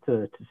hats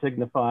to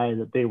signify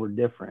that they were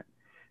different,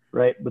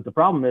 right? But the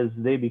problem is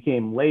they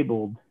became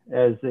labeled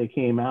as they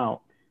came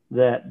out,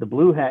 that the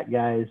blue hat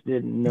guys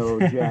didn't know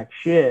jack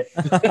shit.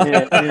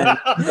 And,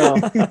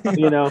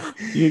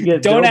 you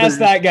get don't builders, ask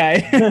that guy.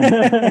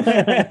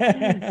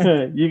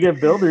 You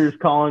get builders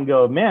call and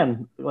go,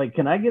 man, like,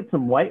 can I get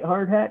some white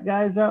hard hat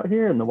guys out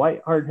here? And the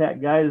white hard hat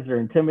guys are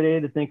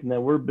intimidated, thinking that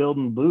we're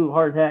building blue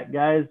hard hat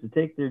guys to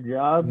take their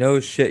job.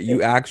 No shit.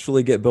 You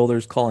actually get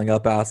builders calling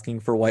up asking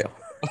for white.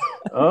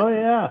 Oh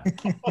yeah.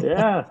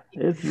 Yeah.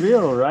 It's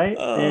real. Right.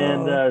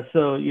 And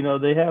so,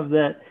 they have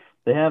that,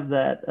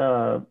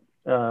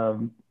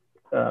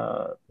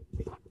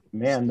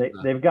 man,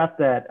 they've got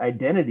that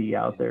identity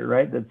out there,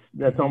 right?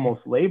 That's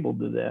almost labeled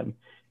to them.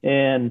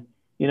 And,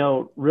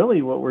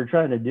 really what we're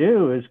trying to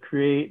do is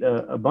create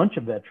a bunch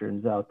of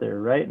veterans out there,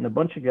 right? And a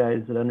bunch of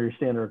guys that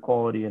understand our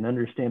quality and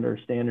understand our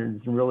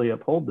standards and really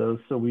uphold those.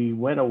 So we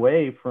went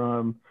away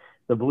from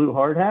the blue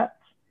hard hats,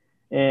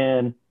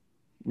 and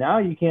now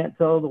you can't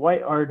tell the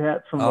white hard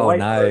hats from the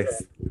white hard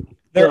hats.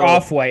 They're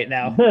off-white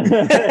now.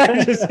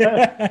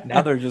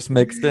 Now they're just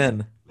mixed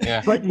in.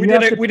 Yeah. But we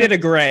did a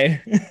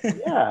gray.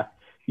 Yeah.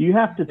 You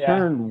have to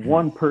turn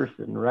one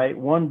person, right?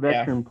 One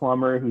veteran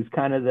plumber who's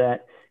kind of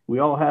that, we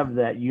all have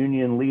that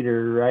union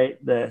leader, right?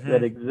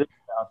 That exists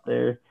out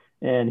there.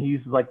 And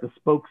he's like the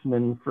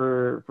spokesman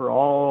for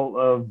all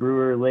of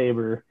brewer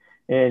labor.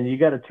 And you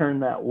got to turn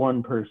that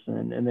one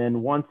person. And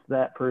then once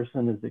that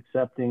person is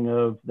accepting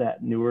of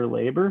that newer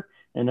labor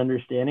and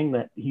understanding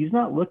that he's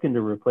not looking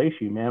to replace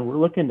you, man, we're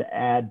looking to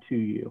add to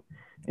you.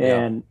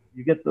 And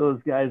you get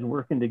those guys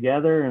working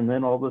together, and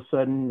then all of a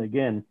sudden,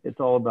 again, it's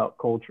all about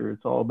culture.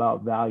 It's all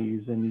about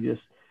values. And you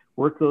just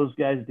work those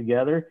guys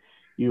together.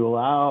 You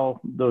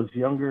allow those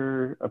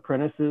younger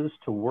apprentices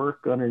to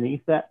work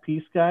underneath that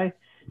piece guy,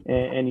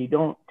 and you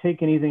don't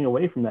take anything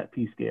away from that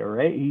piece guy,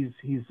 right?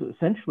 He's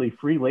essentially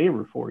free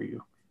labor for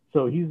you.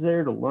 So he's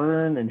there to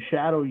learn and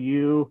shadow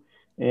you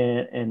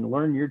and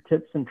learn your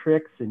tips and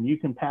tricks, and you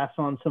can pass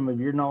on some of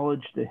your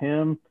knowledge to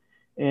him.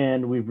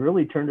 And we've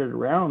really turned it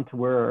around to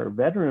where our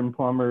veteran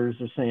plumbers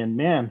are saying,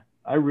 man,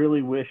 I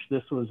really wish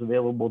this was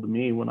available to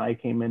me when I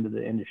came into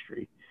the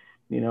industry.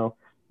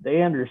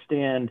 They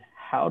understand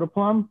how to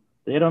plumb.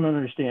 They don't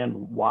understand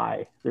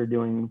why they're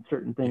doing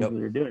certain things that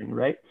they're doing,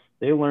 right?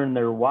 They learn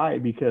their why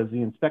because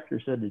the inspector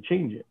said to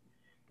change it.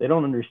 They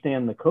don't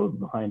understand the code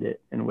behind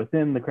it. And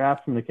within the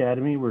Craftsman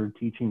Academy, we're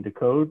teaching the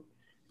code,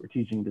 we're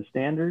teaching the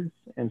standards.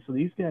 And so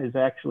these guys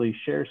actually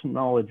share some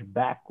knowledge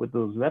back with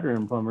those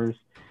veteran plumbers.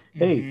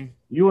 Hey,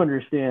 you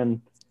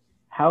understand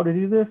how to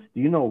do this?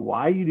 Do you know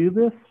why you do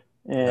this?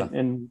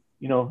 And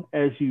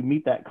as you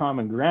meet that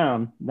common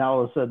ground, now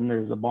all of a sudden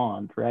there's a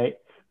bond, right?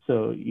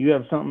 So you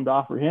have something to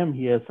offer him,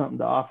 he has something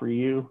to offer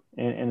you,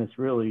 and it's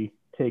really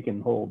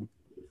taken hold.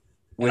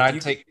 And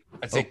I'd say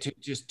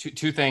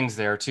two things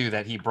there too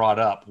that he brought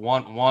up.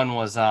 One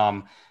was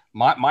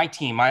my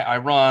team. I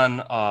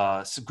run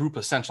a group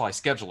of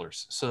centralized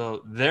schedulers,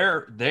 so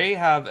they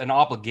have an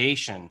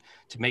obligation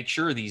to make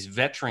sure these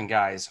veteran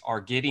guys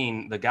are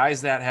getting, the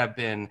guys that have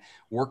been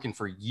working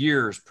for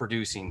years,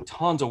 producing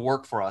tons of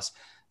work for us,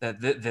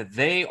 that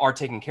they are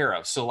taken care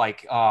of. So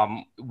like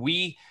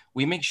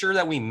we make sure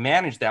that we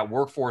manage that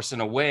workforce in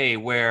a way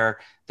where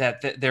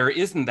that there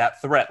isn't that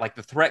threat. Like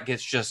the threat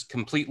gets just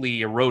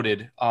completely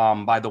eroded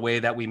by the way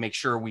that we make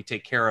sure we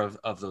take care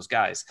of those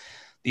guys.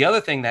 The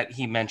other thing that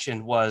he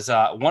mentioned was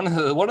one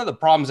of the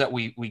problems that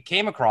we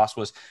came across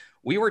was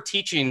we were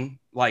teaching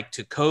like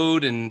to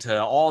code and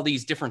to all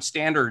these different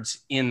standards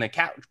in the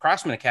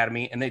Craftsman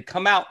Academy, and they'd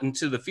come out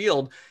into the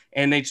field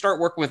and they'd start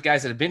working with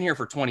guys that had been here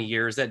for 20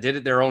 years that did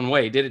it their own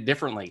way, did it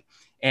differently.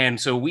 And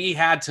so we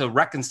had to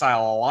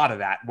reconcile a lot of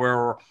that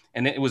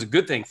and it was a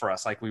good thing for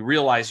us. Like we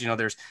realized,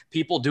 there's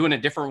people doing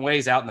it different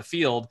ways out in the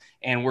field,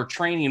 and we're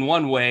training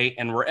one way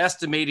and we're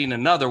estimating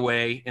another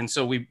way. And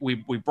so we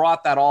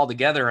brought that all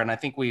together. And I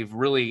think we've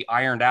really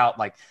ironed out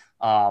like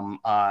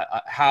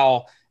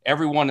how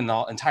everyone in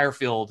the entire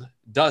field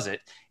does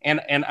it.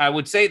 And I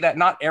would say that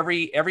not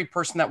every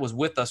person that was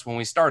with us when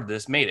we started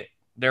this made it.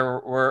 There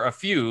were a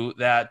few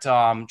that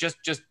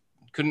just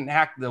couldn't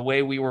hack the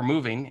way we were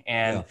moving,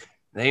 and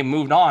they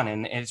moved on,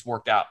 and it's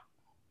worked out.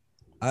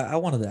 I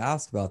wanted to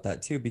ask about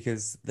that too,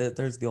 because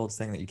there's the old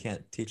saying that you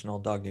can't teach an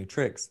old dog new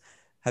tricks.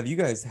 Have you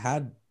guys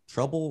had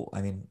trouble?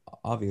 I mean,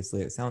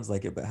 obviously it sounds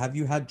like it, but have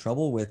you had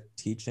trouble with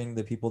teaching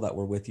the people that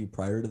were with you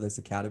prior to this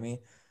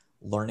academy,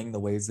 learning the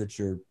ways that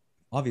you're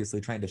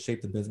obviously trying to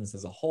shape the business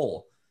as a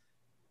whole?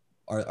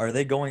 Are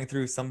they going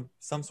through some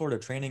sort of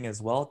training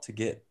as well to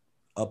get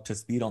up to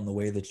speed on the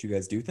way that you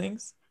guys do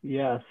things?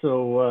 Yeah.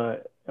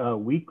 So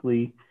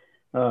weekly,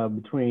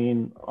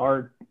 between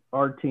our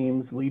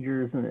teams,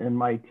 leaders, and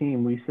my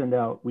team, we send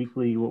out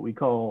weekly what we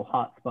call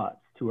hotspots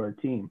to our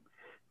team,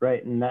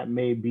 right? And that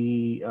may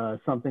be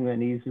something that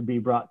needs to be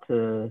brought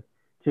to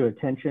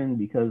attention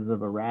because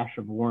of a rash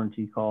of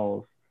warranty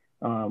calls,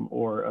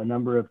 or a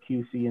number of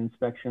QC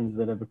inspections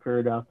that have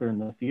occurred out there in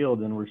the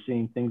field, and we're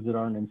seeing things that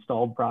aren't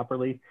installed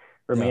properly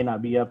or may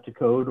not be up to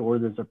code, or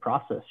there's a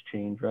process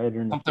change, right?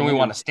 Or something we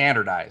want to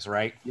standardize,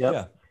 right? Yep.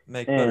 Yeah,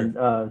 make and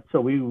better.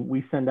 So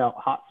we send out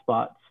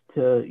hotspots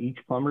to each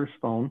plumber's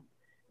phone,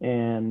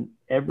 and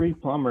every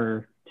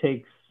plumber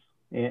takes,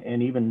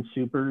 and even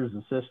supers,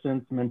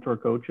 assistants, mentor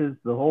coaches,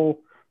 the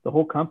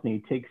whole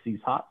company takes these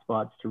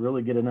hotspots to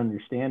really get an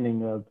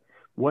understanding of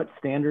what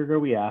standard are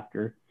we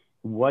after,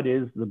 what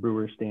is the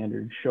Brewer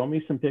standard. Show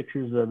me some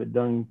pictures of it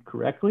done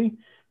correctly,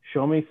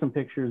 show me some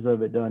pictures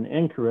of it done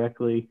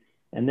incorrectly,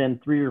 and then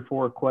 3 or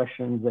 4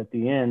 questions at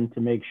the end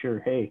to make sure,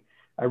 hey,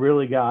 I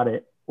really got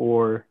it,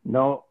 or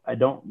no, I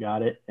don't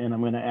got it, and I'm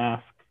going to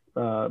ask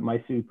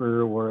my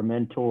super or a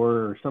mentor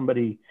or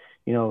somebody,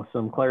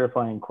 some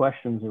clarifying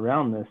questions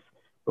around this.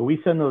 But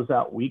we send those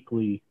out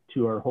weekly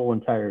to our whole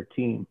entire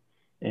team,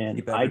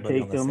 and I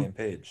take on the them. same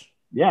page.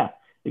 Yeah,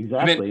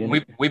 exactly.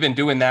 We've been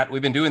doing that.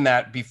 We've been doing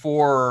that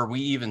before we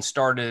even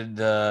started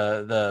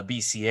the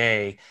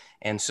BCA.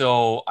 And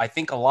so I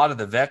think a lot of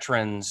the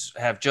veterans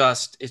have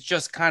it's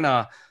just kind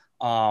of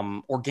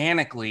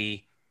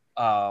organically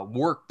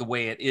work the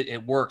way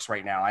it works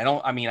right now. I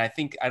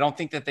don't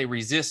think that they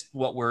resist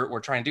what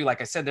we're trying to do.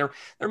 Like I said, there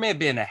may have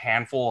been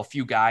a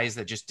few guys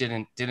that just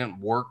didn't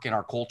work in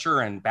our culture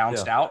and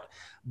bounced out.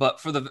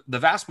 But for the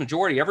vast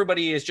majority,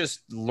 everybody is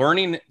just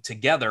learning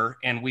together,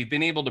 and we've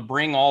been able to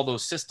bring all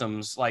those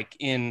systems like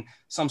in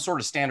some sort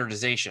of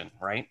standardization,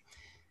 right?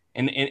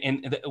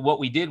 And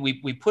what we did,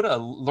 we put a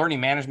learning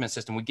management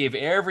system. We gave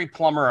every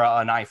plumber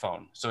an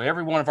iPhone. So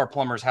every one of our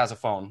plumbers has a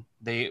phone.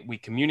 We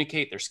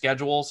communicate their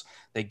schedules.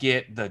 They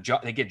get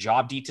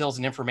job details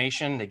and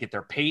information. They get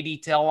their pay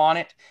detail on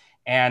it,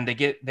 and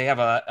they have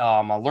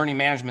a learning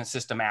management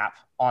system app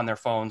on their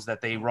phones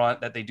that they run,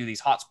 that they do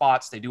these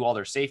hotspots. They do all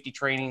their safety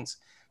trainings.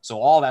 So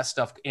all that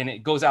stuff, and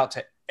it goes out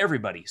to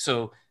everybody.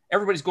 So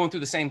everybody's going through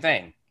the same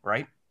thing,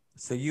 right?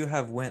 So you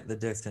have went the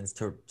distance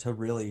to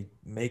really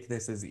make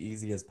this as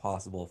easy as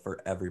possible for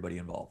everybody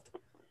involved.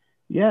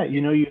 Yeah,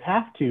 you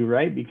have to,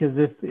 right? Because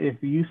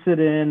if you sit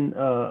in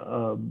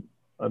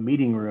a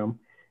meeting room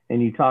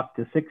and you talk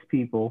to 6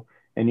 people,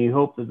 and you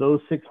hope that those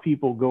 6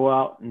 people go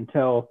out and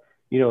tell,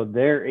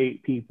 their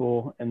 8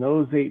 people, and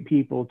those 8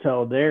 people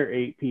tell their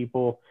 8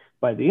 people,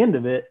 by the end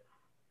of it,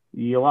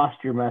 you lost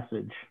your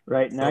message,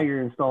 right? Now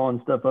you're installing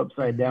stuff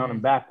upside down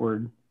and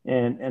backward.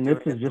 And this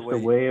is just a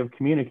way of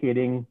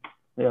communicating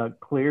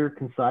clear,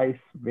 concise,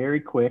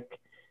 very quick.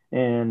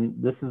 And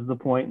this is the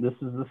point. This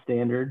is the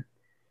standard.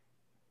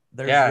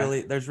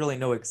 There's really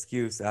no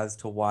excuse as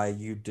to why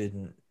you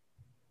didn't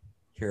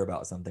hear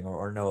about something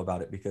or know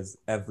about it, because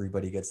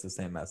everybody gets the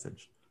same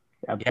message.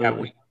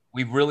 Absolutely. Yeah,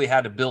 we really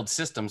had to build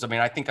systems. I mean,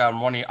 I think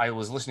I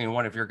was listening to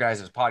one of your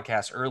guys'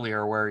 podcasts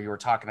earlier where you were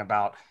talking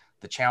about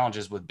the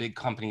challenges with big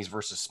companies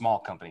versus small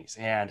companies.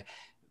 And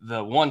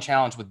the one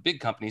challenge with big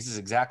companies is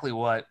exactly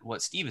what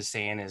Steve is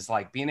saying, is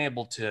like being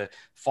able to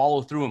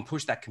follow through and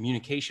push that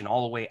communication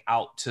all the way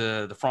out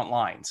to the front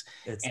lines.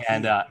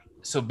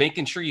 So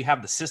making sure you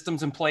have the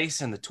systems in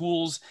place and the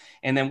tools,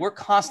 and then we're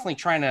constantly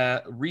trying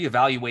to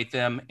reevaluate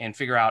them and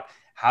figure out,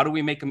 how do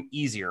we make them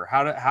easier?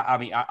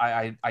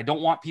 I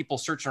don't want people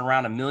searching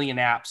around a million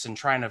apps and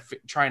trying to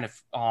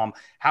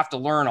have to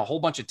learn a whole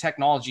bunch of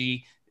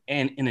technology.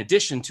 And in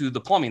addition to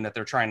the plumbing that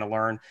they're trying to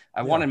learn,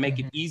 I want to make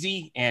it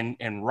easy and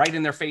right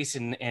in their face,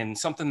 and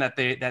something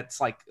that's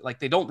like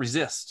they don't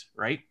resist,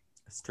 right?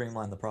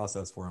 Streamline the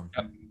process for them.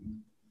 Yep.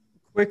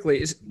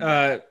 Quickly,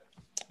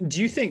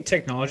 do you think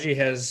technology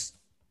has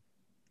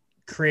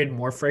created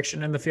more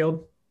friction in the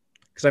field?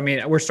 Because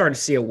we're starting to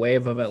see a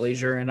wave of it at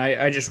Leisure, and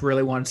I just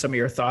really want some of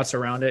your thoughts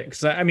around it.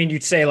 Because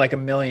you'd say like a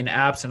million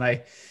apps, and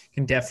I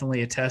can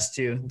definitely attest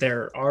to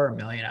there are a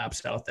million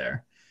apps out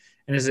there.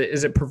 And is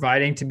it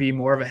providing to be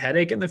more of a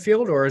headache in the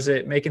field, or is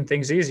it making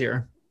things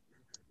easier?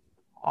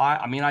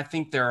 I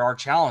think there are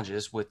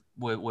challenges with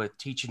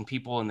teaching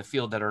people in the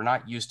field that are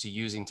not used to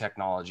using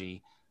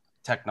technology.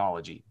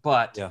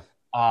 But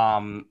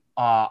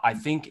I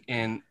think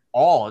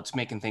it's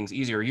making things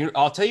easier.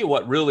 I'll tell you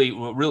what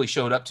really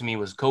showed up to me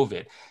was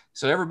COVID.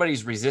 So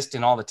everybody's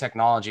resisting all the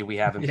technology we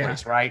have in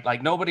place, right?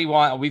 Like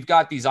we've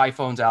got these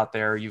iPhones out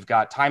there. You've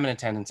got time and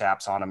attendance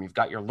apps on them. You've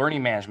got your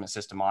learning management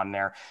system on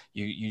there.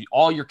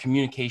 All your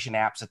communication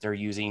apps that they're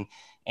using,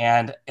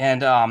 and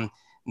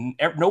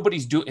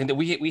nobody's doing. And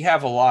we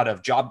have a lot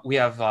of we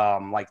have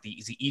like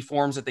the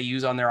e-forms that they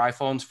use on their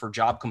iPhones for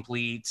job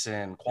completes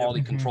and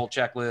quality control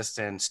checklists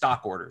and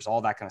stock orders,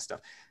 all that kind of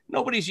stuff.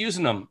 Nobody's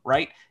using them,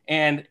 right?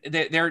 And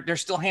they're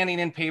still handing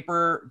in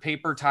paper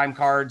time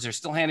cards. They're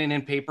still handing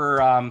in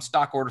paper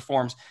stock order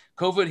forms.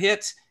 COVID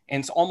hits,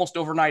 and it's almost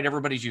overnight.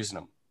 Everybody's using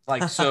them.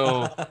 Like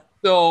so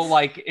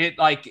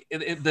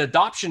the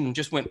adoption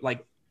just went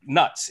like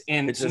nuts.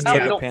 And it just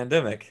took a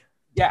pandemic.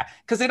 Yeah,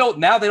 because they don't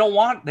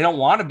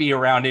want to be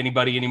around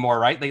anybody anymore,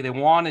 right? They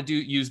want to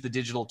use the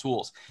digital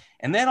tools.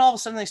 And then all of a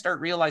sudden they start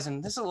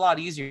realizing this is a lot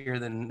easier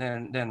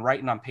than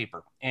writing on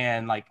paper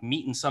and like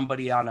meeting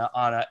somebody at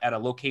a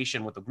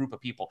location with a group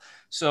of people.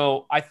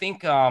 So I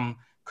think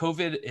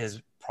COVID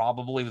is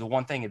probably the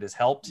one thing it has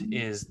helped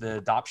is the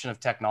adoption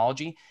of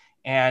technology.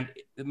 And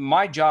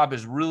my job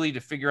is really to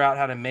figure out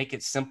how to make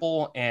it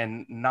simple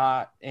and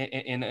not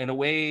in a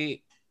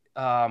way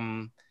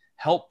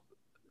help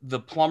the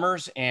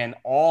plumbers and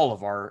all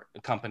of our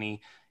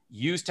company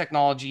use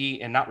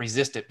technology and not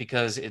resist it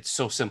because it's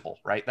so simple,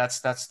 right?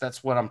 That's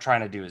what I'm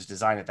trying to do is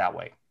design it that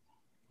way.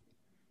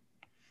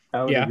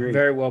 I would agree.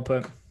 Very well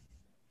put.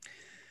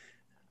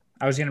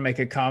 I was going to make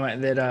a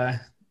comment that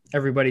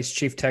everybody's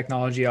chief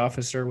technology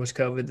officer was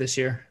COVID this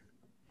year.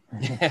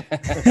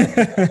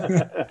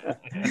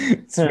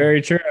 It's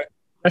very true,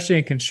 especially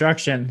in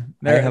construction.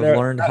 I have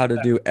learned how to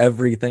do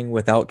everything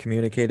without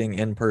communicating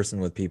in person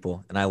with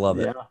people, and I love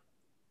it.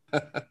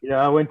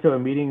 I went to a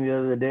meeting the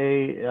other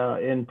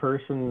day in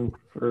person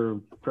for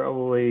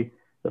probably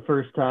the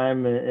first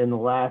time in the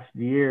last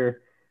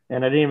year,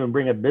 and I didn't even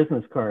bring a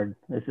business card.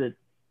 I said,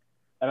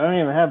 I don't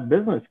even have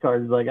business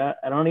cards. Like, I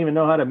don't even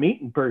know how to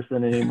meet in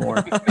person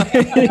anymore.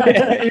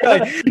 You're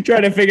like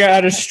trying to figure out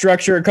how to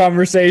structure a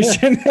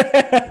conversation.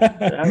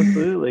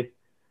 Absolutely.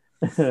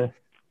 But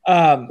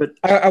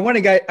I want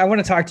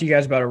to talk to you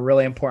guys about a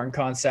really important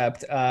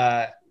concept.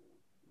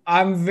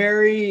 I'm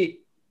very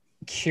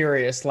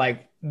curious,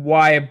 like,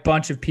 why a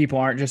bunch of people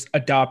aren't just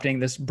adopting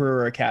this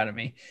Brewer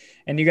Academy.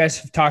 And you guys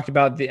have talked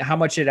about how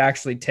much it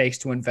actually takes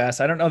to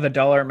invest. I don't know the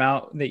dollar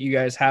amount that you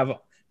guys have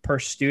per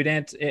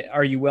student.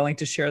 Are you willing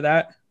to share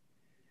that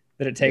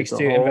it takes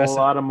to invest? A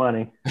lot of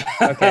money.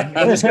 Okay.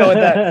 We'll just go with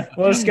that.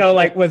 We'll just go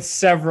like with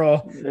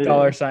several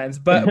dollar signs,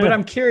 but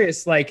I'm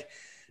curious, like,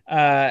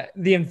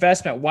 the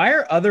investment, why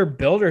are other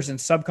builders and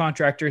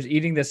subcontractors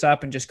eating this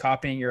up and just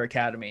copying your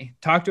academy?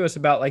 Talk to us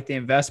about like the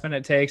investment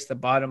it takes, the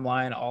bottom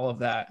line, all of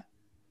that.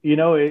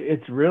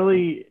 It's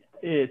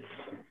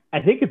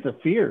I think it's a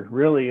fear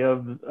really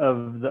of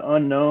the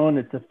unknown.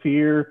 It's a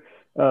fear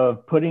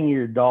of putting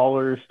your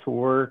dollars to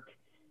work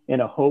in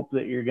a hope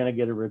that you're going to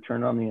get a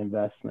return on the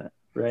investment.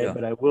 Right. Yeah.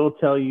 But I will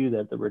tell you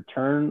that the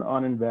return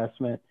on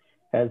investment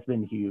has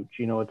been huge.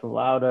 It's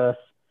allowed us,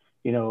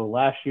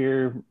 last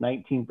year,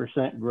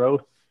 19%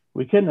 growth.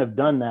 We couldn't have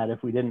done that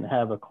if we didn't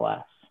have a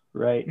class.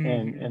 Right.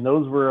 Mm-hmm. And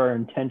those were our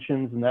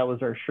intentions. And that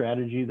was our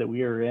strategy that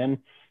we are in.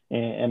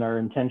 And our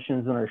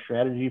intentions and our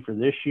strategy for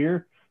this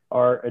year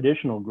are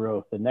additional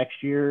growth. And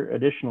next year,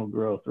 additional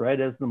growth, right?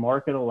 As the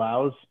market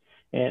allows,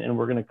 and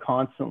we're going to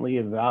constantly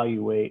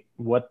evaluate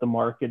what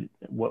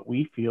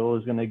we feel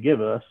is going to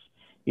give us,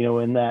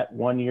 in that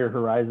 1 year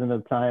horizon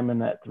of time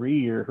and that 3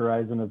 year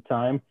horizon of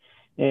time.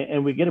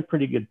 And we get a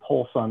pretty good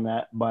pulse on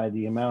that by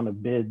the amount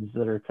of bids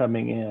that are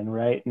coming in,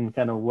 right? And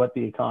kind of what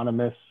the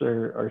economists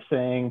are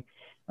saying.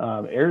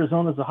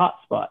 Arizona's a hot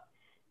spot.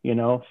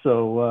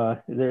 So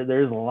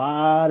there's a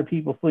lot of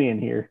people fleeing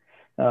here,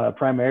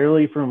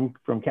 primarily from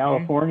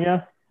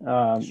California.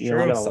 Sure. We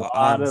got a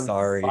lot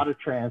of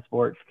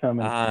transports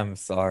coming. I'm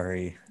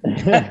sorry.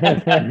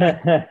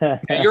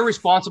 You're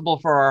responsible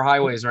for our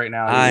highways right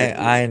now.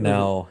 I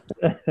know.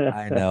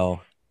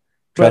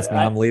 Trust me,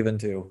 I'm leaving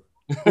too.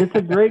 It's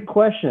a great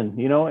question,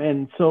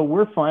 and so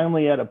we're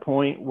finally at a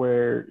point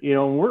where,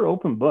 we're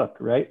open book,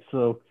 right?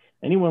 So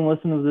anyone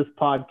listening to this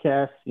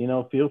podcast,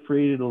 feel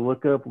free to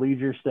look up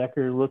Leisure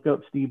Stecker, look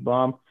up Steve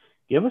Baum,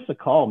 give us a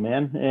call,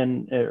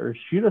 man, or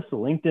shoot us a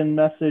LinkedIn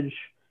message.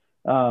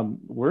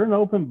 We're an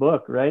open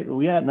book, right?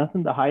 We got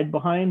nothing to hide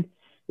behind.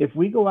 If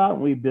we go out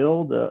and we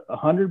build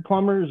 100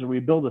 plumbers or we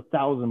build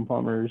 1,000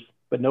 plumbers,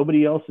 but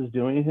nobody else is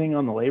doing anything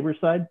on the labor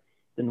side,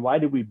 then why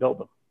did we build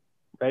them,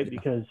 right? Yeah.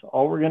 Because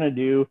all we're going to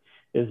do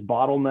is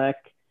bottleneck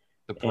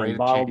and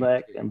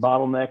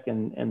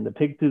the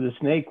pig through the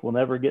snake will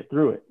never get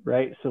through it,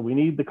 right? So we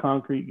need the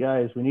concrete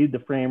guys, we need the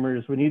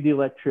framers, we need the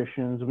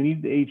electricians, we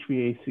need the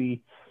HVAC,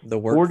 the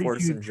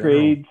workforce 42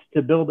 trades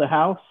to build a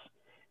house.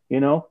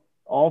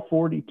 All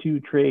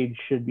 42 trades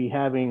should be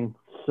having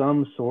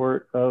some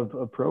sort of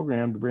a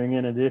program to bring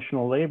in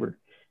additional labor,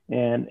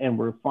 and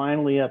we're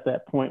finally at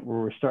that point where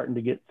we're starting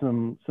to get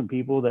some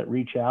people that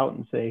reach out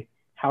and say,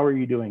 how are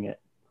you doing it?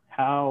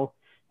 How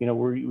You know,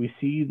 we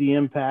see the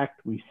impact,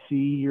 we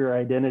see your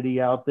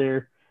identity out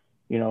there.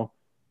 You know,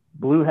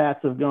 blue hats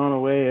have gone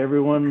away.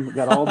 Everyone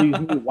got all these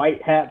new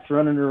white hats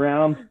running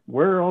around.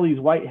 Where are all these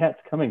white hats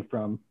coming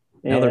from?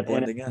 Now they're And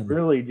blending it's in.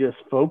 really just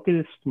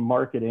focused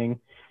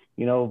marketing,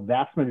 you know,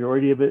 vast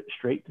majority of it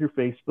straight through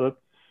Facebook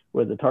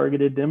with a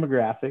targeted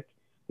demographic.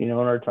 You know,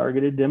 and our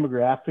targeted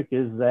demographic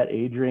is that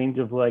age range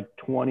of like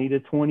 20 to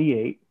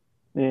 28.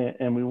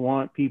 And we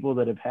want people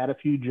that have had a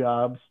few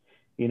jobs,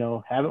 you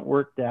know, haven't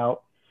worked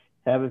out,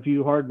 have a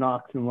few hard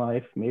knocks in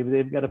life. Maybe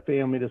they've got a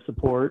family to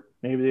support.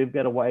 Maybe they've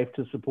got a wife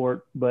to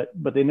support, but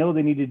they know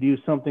they need to do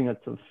something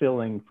that's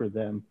fulfilling for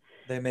them.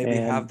 They maybe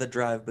have the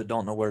drive, but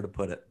don't know where to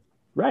put it.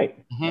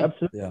 Right. Mhm.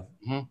 Absolutely.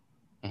 Yeah.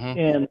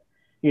 And,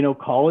 you know,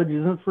 college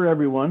isn't for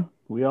everyone.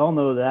 We all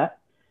know that.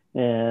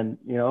 And,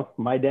 you know,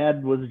 my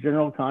dad was a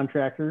general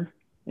contractor,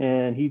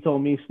 and he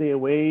told me stay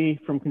away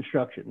from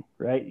construction,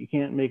 right? You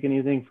can't make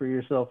anything for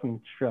yourself in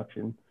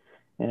construction.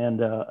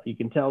 And you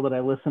can tell that I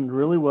listened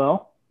really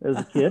well as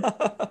a kid.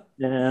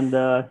 And,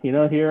 you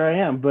know, here I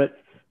am. But,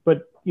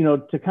 you know,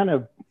 to kind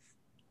of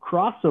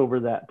cross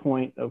over that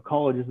point of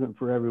college isn't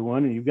for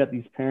everyone, and you've got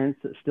these parents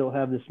that still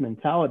have this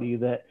mentality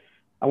that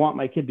I want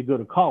my kid to go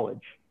to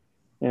college.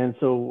 And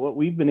so what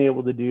we've been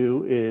able to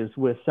do is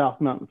with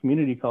South Mountain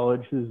Community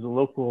College, who's a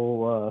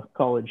local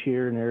college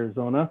here in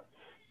Arizona,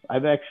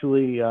 I've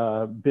actually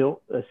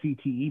built a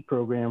CTE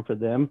program for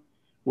them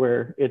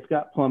where it's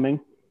got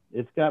plumbing,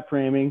 it's got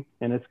framing,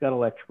 and it's got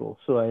electrical.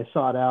 So I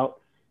sought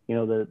out, you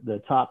know,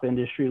 the top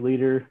industry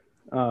leader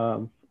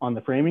on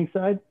the framing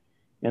side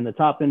and the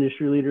top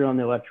industry leader on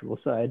the electrical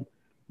side.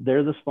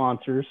 They're the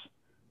sponsors.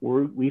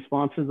 We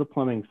sponsor the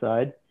plumbing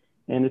side.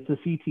 And it's a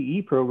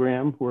CTE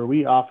program where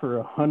we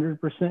offer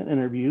 100%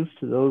 interviews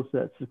to those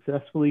that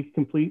successfully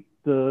complete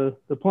the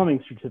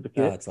plumbing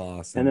certificate. That's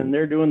awesome. And then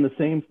they're doing the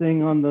same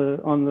thing on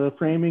the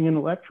framing and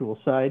electrical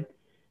side.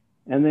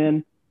 And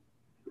then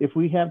if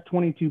we have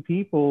 22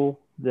 people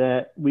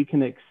that we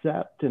can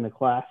accept in a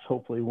class,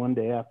 hopefully one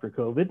day after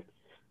COVID,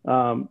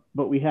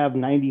 but we have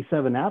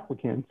 97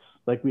 applicants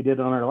like we did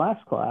on our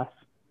last class,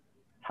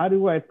 how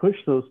do I push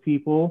those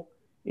people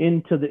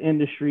into the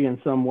industry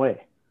in some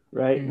way?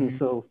 Right. Mm-hmm. And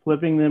so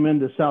flipping them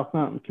into South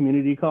Mountain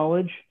Community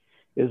College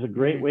is a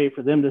great way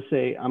for them to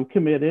say, I'm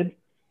committed.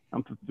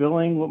 I'm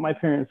fulfilling what my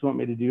parents want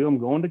me to do. I'm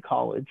going to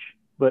college,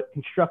 but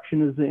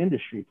construction is the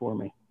industry for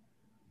me.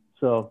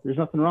 So there's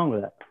nothing wrong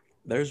with that.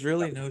 There's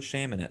really no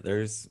shame in it.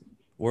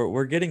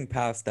 We're getting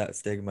past that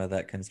stigma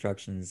that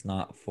construction is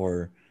not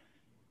for,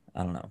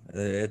 I don't know.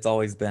 It's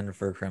always been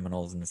for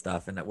criminals and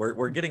stuff. And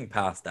we're getting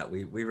past that.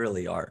 We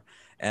really are.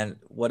 And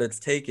what it's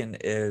taken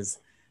is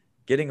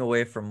getting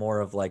away from more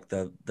of like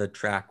the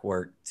track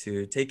work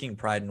to taking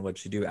pride in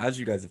what you do. As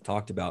you guys have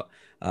talked about,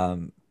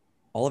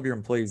 all of your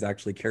employees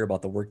actually care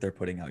about the work they're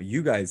putting out.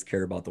 You guys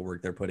care about the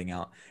work they're putting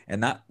out.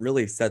 And that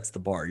really sets the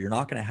bar. You're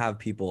not going to have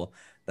people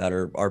that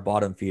are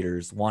bottom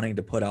feeders wanting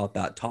to put out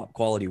that top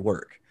quality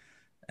work.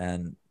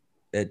 And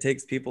it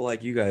takes people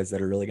like you guys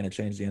that are really going to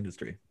change the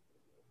industry.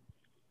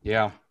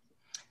 Yeah.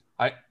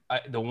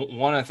 The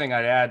one other thing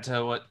I'd add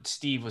to what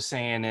Steve was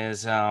saying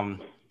is,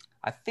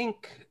 I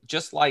think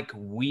just like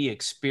we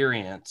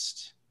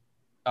experienced,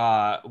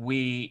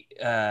 we're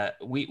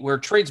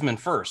tradesmen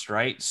first,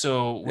 right?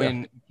 So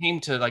when it came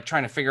to like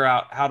trying to figure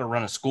out how to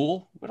run a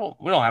school, we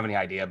don't have any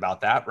idea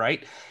about that,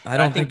 right? I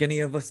don't think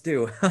any of us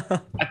do.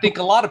 I think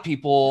a lot of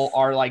people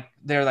are like,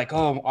 they're like,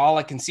 oh, all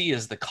I can see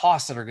is the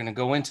costs that are going to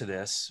go into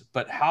this,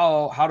 but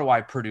how do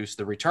I produce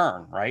the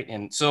return, right?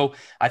 And so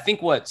I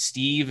think what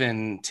Steve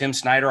and Tim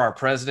Snyder, our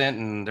president,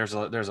 and there's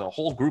a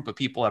whole group of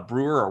people at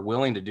Brewer are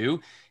willing to do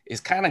is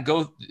kind of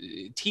go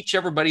teach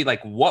everybody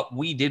like what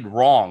we did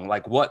wrong,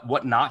 like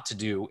what not to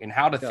do, and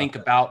how to think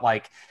about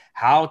like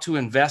how to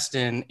invest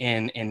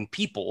in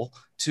people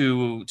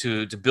to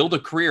build a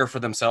career for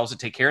themselves, to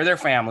take care of their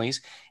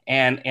families,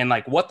 and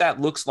like what that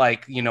looks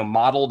like, you know,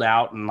 modeled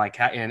out, and like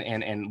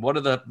and what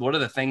are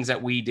the things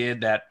that we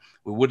did that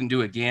we wouldn't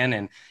do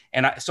again.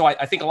 So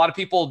I think a lot of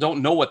people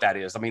don't know what that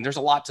is. I mean, there's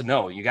a lot to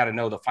know. You got to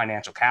know the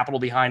financial capital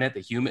behind it, the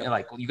human,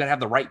 like you got to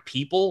have the right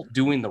people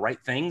doing the right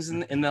things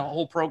in the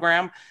whole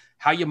program,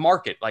 how you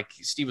market, like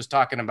Steve was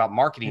talking about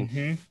marketing.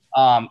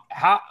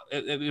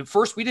 Mm-hmm.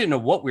 First we didn't know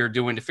what we were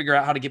doing to figure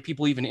out how to get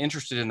people even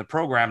interested in the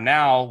program.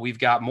 Now we've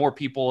got more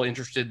people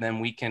interested than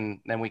we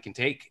can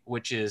take,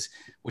 which is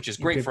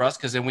great for us.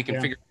 Cause then we can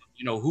figure out,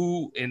 you know,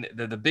 who, and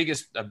the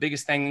biggest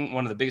thing,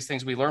 one of the biggest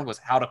things we learned was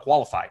how to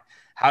qualify.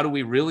 How do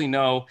we really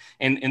know?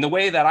 And in the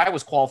way that I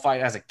was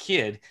qualified as a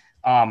kid,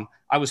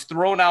 I was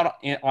thrown out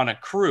on a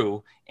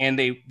crew, and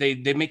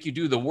they make you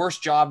do the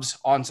worst jobs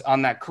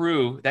on that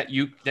crew that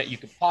you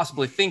could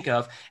possibly think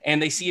of,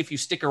 and they see if you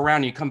stick around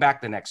and you come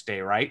back the next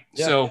day, right?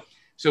 Yeah.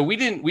 So we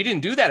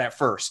didn't do that at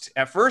first.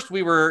 At first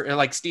we were,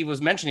 like Steve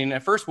was mentioning,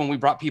 at first when we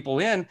brought people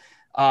in,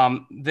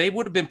 they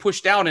would have been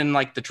pushed down in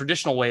like the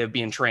traditional way of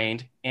being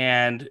trained,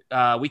 and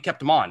we kept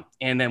them on,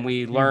 and then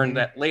we learned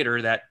that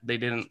later that they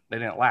didn't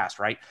last,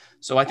 right?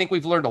 So I think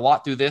we've learned a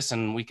lot through this,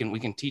 and we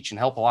can teach and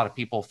help a lot of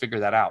people figure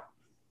that out.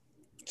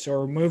 So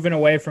we're moving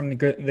away from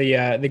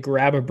the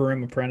grab a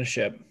broom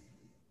apprenticeship.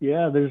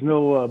 Yeah, there's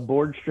no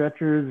board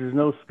stretchers. There's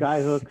no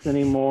sky hooks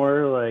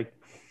anymore. Like,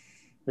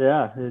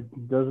 yeah,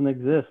 it doesn't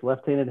exist.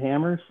 Left-handed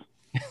hammers.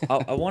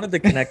 I wanted to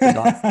connect the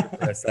dots there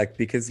for a sec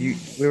because we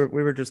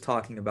were just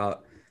talking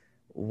about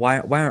why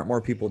aren't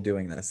more people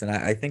doing this? And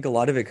I think a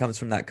lot of it comes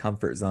from that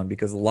comfort zone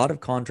because a lot of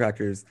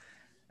contractors,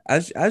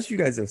 as you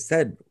guys have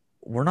said,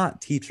 we're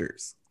not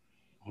teachers.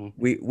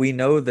 We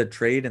know the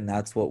trade and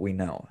that's what we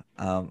know.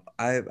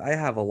 I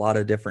have a lot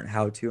of different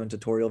how-to and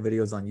tutorial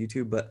videos on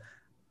YouTube, but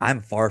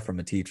I'm far from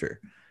a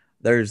teacher.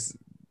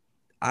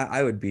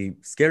 I would be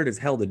scared as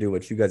hell to do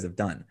what you guys have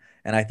done.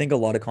 And I think a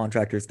lot of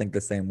contractors think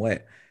the same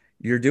way.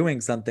 You're doing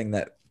something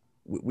that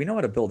we know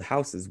how to build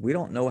houses. We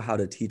don't know how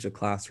to teach a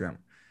classroom.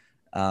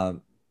 I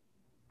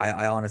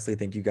honestly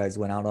think you guys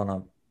went out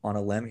on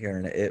a limb here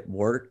and it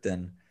worked.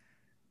 And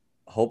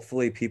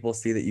hopefully people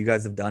see that you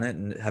guys have done it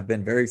and have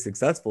been very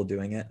successful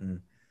doing it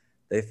and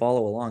they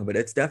follow along. But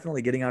it's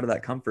definitely getting out of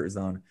that comfort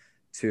zone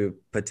to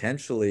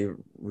potentially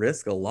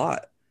risk a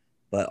lot.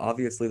 But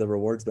obviously the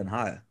reward's been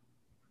high.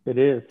 It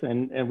is.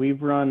 And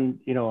we've run,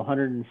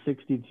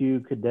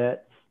 162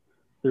 cadets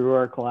through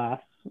our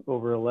class,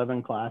 over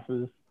 11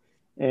 classes.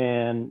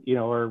 And,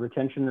 our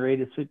retention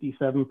rate is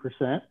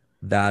 57%.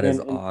 That is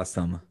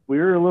awesome. We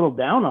were a little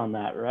down on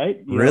that,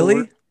 right?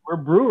 Really? We're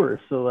brewers.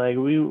 So like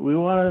we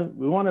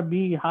want to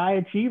be high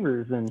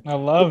achievers, and I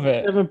love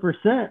it.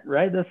 7%,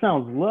 right? That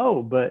sounds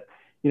low, but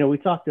we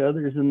talked to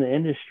others in the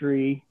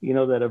industry,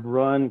 that have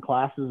run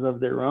classes of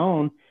their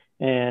own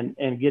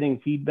and getting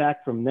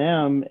feedback from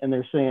them. And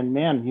they're saying,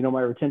 man,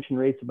 my retention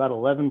rate's about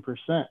 11%.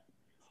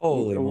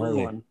 Holy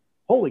moly.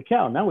 Holy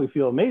cow. Now we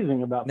feel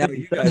amazing about now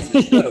 57.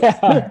 you guys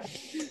Yeah.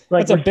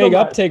 Like, that's a big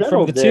uptake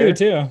from the two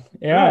too.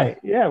 Yeah. Right.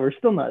 Yeah. We're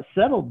still not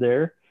settled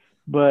there,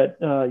 but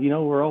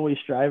we're always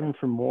striving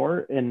for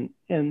more. And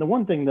the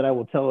one thing that I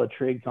will tell a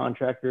trade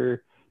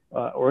contractor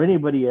or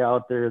anybody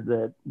out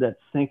there that's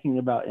thinking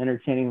about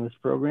entertaining this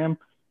program,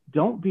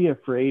 don't be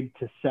afraid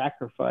to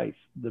sacrifice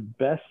the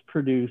best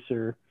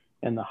producer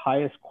and the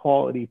highest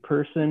quality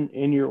person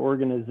in your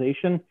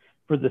organization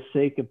for the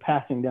sake of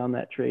passing down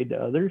that trade to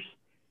others.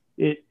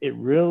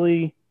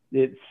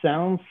 It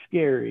sounds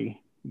scary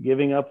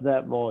giving up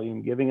that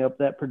volume, giving up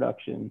that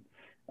production,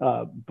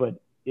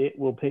 but it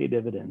will pay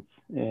dividends.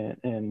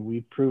 And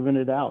we've proven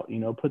it out.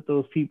 Put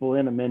those people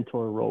in a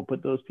mentor role,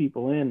 put those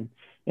people in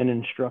an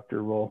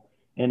instructor role.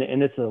 And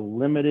it's a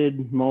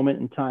limited moment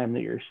in time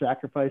that you're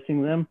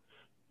sacrificing them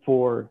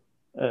for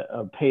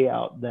a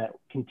payout that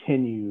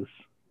continues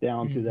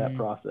down through that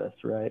process,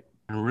 right?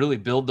 And really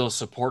build those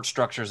support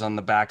structures on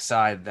the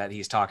backside that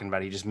he's talking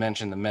about. He just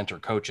mentioned the mentor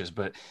coaches,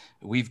 but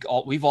we've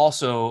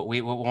also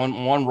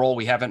one role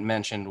we haven't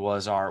mentioned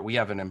was we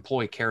have an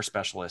employee care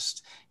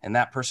specialist, and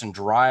that person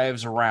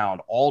drives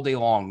around all day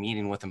long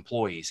meeting with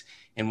employees.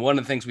 And one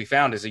of the things we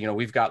found is that,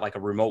 we've got like a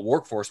remote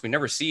workforce. We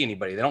never see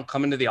anybody. They don't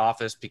come into the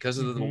office because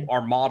of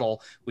our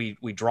model. We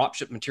drop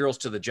ship materials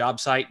to the job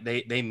site.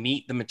 They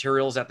meet the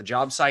materials at the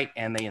job site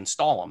and they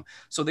install them.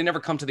 So they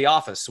never come to the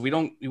office. So we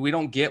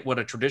don't get what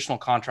a traditional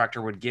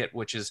contractor would get,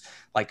 which is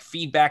like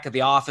feedback at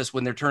the office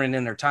when they're turning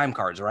in their time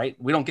cards, right?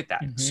 We don't get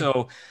that.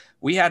 So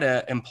we had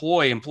an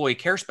employee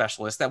care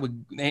specialist that we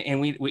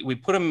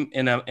put them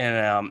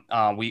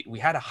we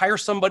had to hire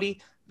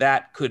somebody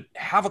that could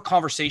have a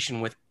conversation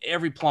with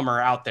every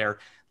plumber out there,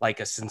 like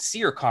a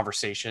sincere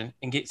conversation,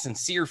 and get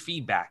sincere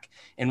feedback.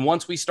 And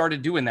once we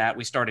started doing that,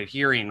 we started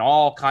hearing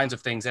all kinds of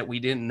things that we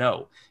didn't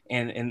know.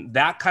 And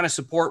that kind of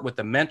support with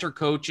the mentor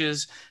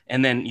coaches,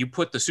 and then you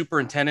put the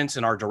superintendents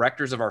and our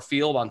directors of our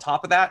field on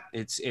top of that,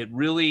 it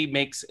really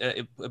makes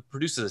it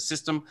produces a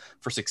system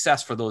for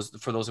success for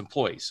those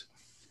employees.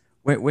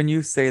 When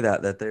you say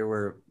that they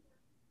were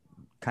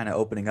kind of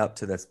opening up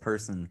to this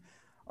person,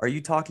 are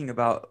you talking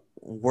about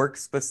work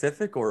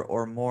specific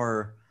or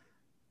more?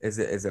 Is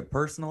it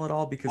personal at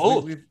all? Because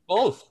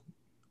both.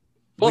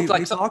 We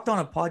talked on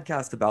a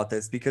podcast about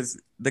this because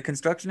the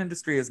construction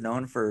industry is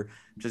known for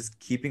just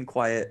keeping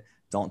quiet,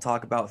 don't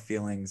talk about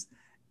feelings.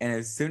 And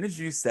as soon as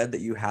you said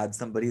that you had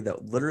somebody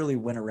that literally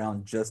went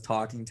around just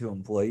talking to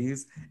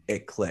employees,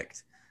 it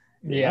clicked.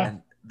 Yeah.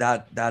 And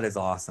that is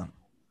awesome.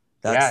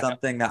 That's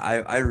something that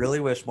I really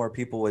wish more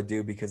people would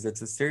do because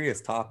it's a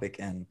serious topic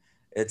and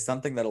it's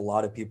something that a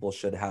lot of people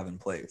should have in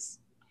place.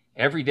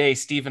 Every day,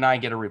 Steve and I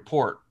get a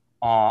report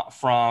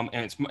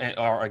and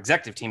our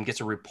executive team gets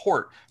a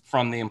report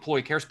from the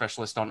employee care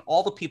specialist on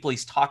all the people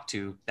he's talked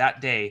to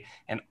that day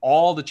and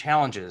all the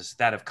challenges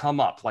that have come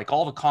up, like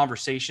all the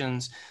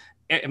conversations.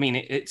 I mean,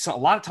 it's a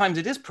lot of times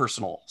it is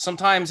personal.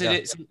 Sometimes it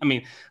is,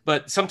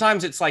 but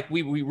sometimes it's like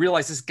we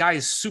realize this guy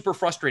is super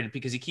frustrated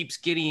because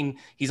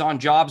he's on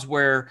jobs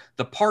where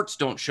the parts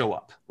don't show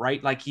up,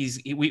 right? Like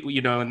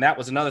and that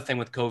was another thing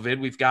with COVID.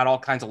 We've got all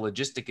kinds of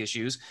logistics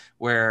issues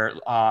where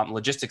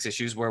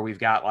we've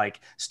got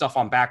like stuff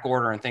on back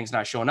order and things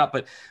not showing up,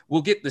 but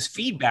we'll get this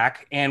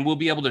feedback and we'll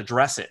be able to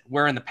address it.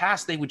 Where in the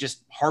past they would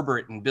just harbor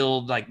it and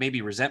build like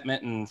maybe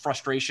resentment and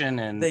frustration,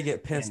 and they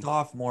get pissed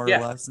off more or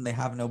less, and they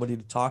have nobody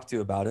to talk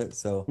to about it.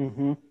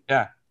 So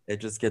it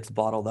just gets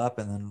bottled up,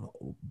 and then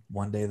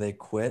one day they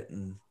quit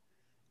and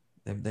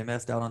they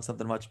missed out on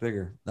something much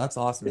bigger. That's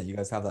awesome that you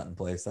guys have that in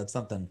place. That's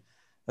something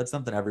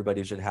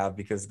everybody should have,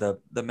 because the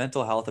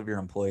mental health of your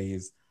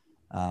employees,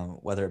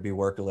 whether it be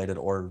work related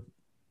or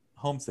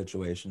home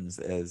situations,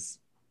 is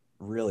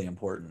really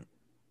important.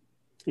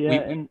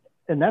 Yeah,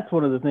 and that's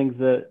one of the things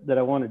that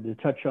I wanted to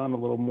touch on a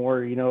little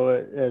more. You know,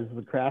 as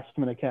the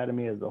Craftsman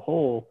Academy as a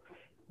whole,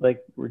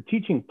 like, we're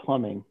teaching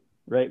plumbing,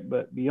 right?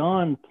 But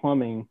beyond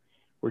plumbing,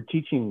 we're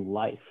teaching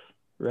life,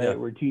 right? Yeah.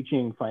 We're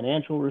teaching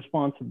financial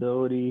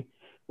responsibility.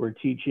 We're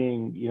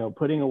teaching, you know,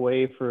 putting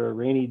away for a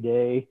rainy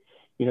day.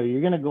 You know,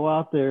 you're going to go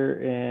out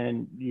there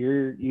and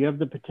you have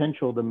the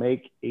potential to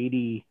make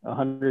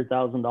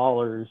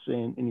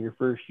 $100,000 in your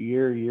first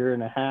year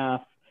and a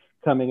half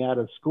coming out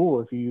of school,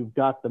 if you've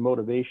got the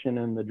motivation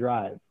and the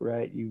drive,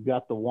 right? You've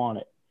got the want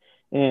it.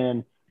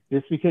 And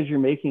just because you're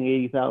making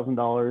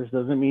 $80,000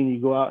 doesn't mean you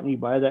go out and you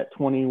buy that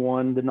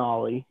 21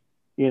 Denali,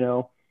 you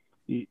know,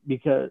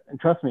 because, and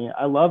trust me,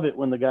 I love it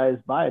when the guys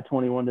buy a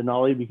 21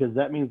 Denali, because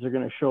that means they're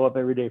going to show up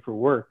every day for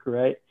work,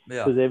 right?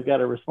 Yeah. So they've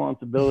got a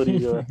responsibility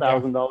to a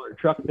 $1,000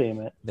 truck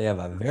payment. They have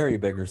a very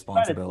big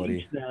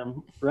responsibility. Try to teach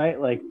them, right?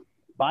 Like,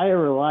 buy a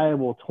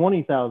reliable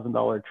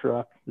 $20,000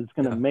 truck that's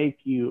going to make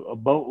you a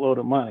boatload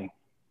of money,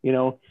 you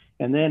know,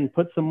 and then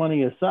put some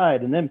money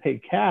aside and then pay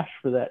cash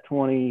for that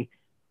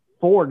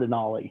 24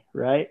 Denali,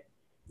 right?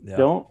 Yeah.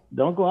 Don't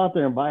go out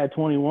there and buy a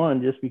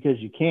 21 just because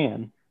you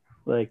can.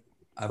 Like,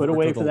 put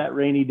away for that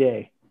rainy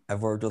day.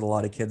 I've worked with a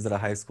lot of kids at a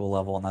high school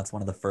level, and that's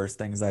one of the first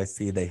things I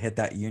see. They hit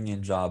that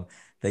union job,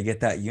 they get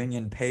that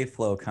union pay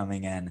flow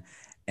coming in,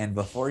 and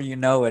before you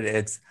know it,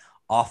 it's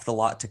off the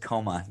lot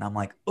Tacoma. And I'm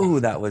like,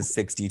 ooh, that was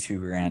 62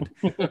 grand.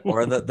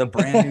 Or the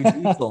brand new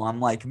diesel. I'm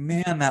like,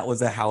 man, that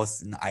was a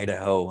house in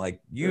Idaho.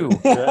 Like, you,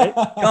 Right?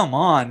 come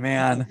on,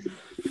 man.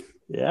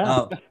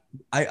 Yeah.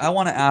 I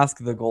want to ask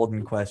the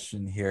golden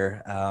question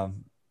here.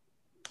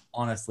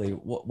 Honestly,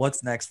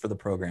 what's next for the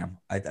program?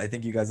 I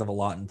think you guys have a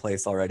lot in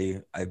place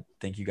already. I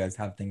think you guys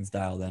have things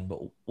dialed in, but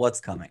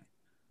what's coming?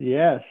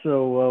 Yeah.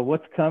 So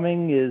what's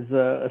coming is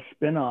a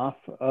spinoff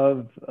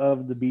of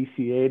the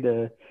BCA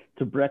to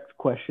Breck's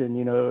question.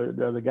 You know,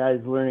 the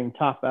guys learning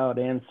top out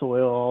and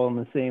soil all in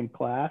the same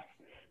class.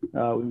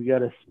 We've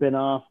got a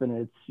spinoff, and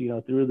it's, you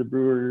know, through the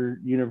Brewer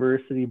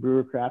University,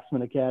 Brewer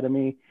Craftsman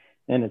Academy,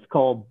 and it's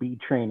called B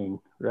Training,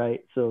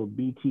 right? So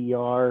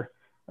BTR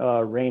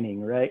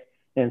Raining, right?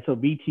 And so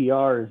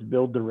BTR is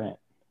build to rent,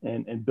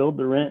 and build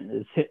to rent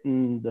is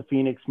hitting the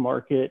Phoenix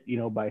market, you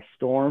know, by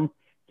storm.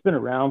 It's been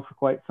around for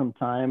quite some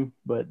time,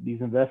 but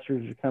these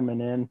investors are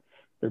coming in.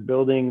 They're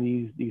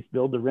building these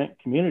build to rent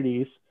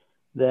communities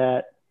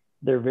that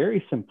they're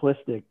very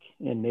simplistic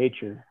in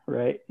nature,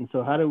 right? And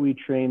so how do we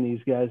train these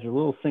guys? They're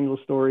little single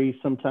stories,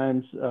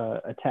 sometimes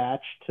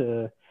attached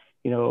to,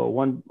 you know,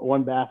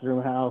 one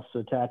bathroom house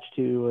attached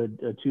to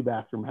a two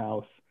bathroom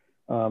house.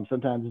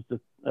 Sometimes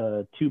it's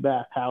a two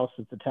bath house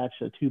that's attached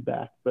to a two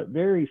bath, but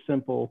very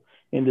simple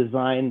in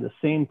design, the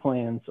same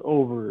plans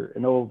over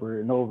and over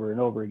and over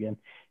and over again.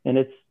 And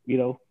it's, you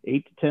know,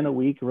 8 to 10 a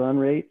week run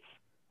rates.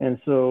 And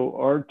so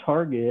our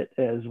target,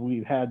 as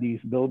we've had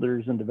these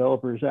builders and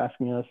developers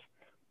asking us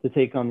to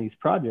take on these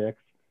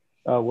projects,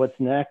 what's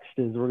next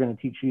is we're going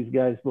to teach these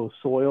guys both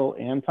soil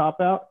and top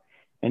out,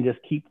 and just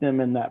keep them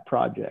in that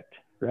project,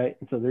 right?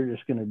 And so they're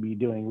just going to be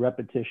doing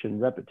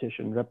repetition,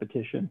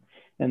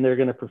 and they're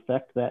going to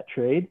perfect that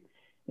trade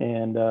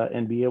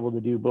and be able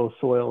to do both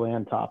soil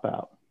and top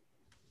out.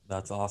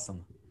 That's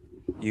awesome.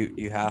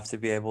 You have to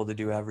be able to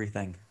do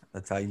everything.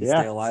 That's how you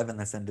stay alive in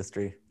this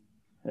industry.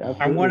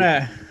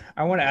 Absolutely.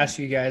 I want to ask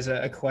you guys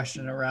a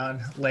question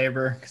around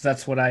labor, because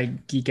that's what I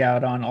geek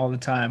out on all the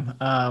time.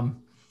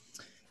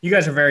 You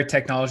guys are very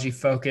technology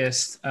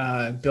focused,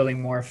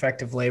 building more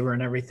effective labor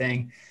and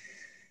everything.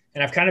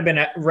 And I've kind of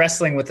been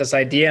wrestling with this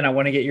idea, and I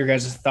want to get your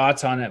guys'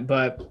 thoughts on it.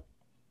 But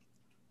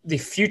the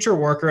future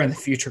worker and the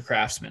future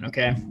craftsman,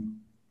 okay?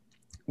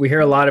 We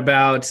hear a lot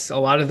about a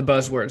lot of the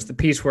buzzwords, the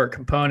piecework,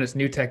 components,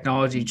 new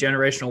technology,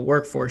 generational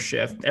workforce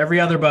shift, every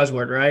other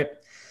buzzword, right?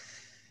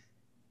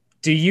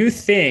 Do you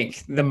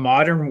think the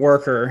modern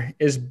worker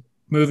is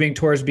moving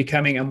towards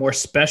becoming a more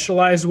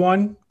specialized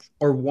one,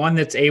 or one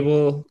that's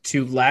able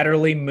to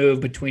laterally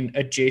move between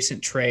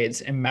adjacent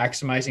trades and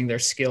maximizing their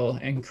skill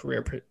and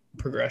career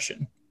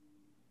progression?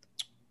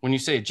 When you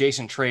say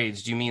adjacent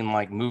trades, do you mean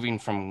like moving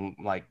from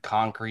like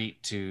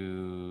concrete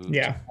to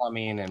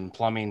plumbing and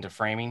plumbing to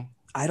framing?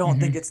 I don't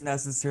think it's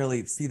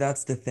necessarily, see,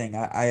 that's the thing.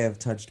 I have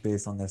touched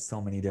base on this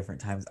so many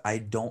different times. I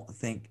don't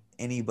think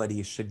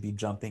anybody should be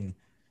jumping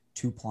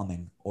to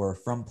plumbing, or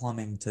from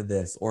plumbing to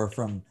this, or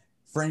from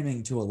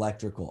framing to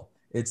electrical.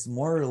 It's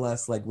more or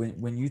less like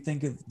when you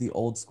think of the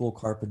old school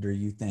carpenter,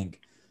 you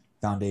think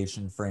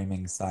foundation,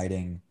 framing,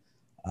 siding,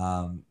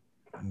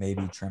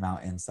 maybe trim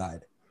out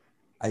inside.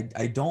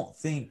 I don't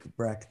think,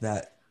 Breck,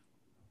 that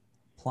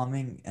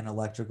plumbing and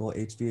electrical,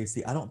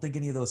 HVAC, I don't think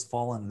any of those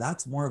fall in.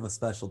 That's more of a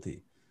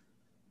specialty.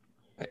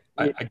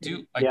 I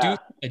do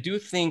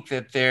think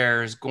that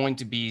there's going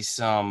to be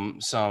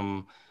some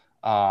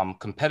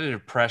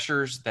competitive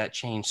pressures that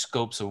change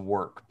scopes of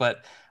work.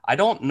 But I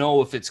don't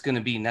know if it's going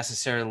to be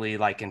necessarily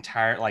like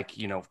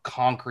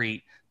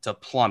concrete to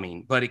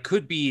plumbing, but it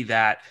could be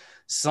that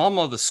some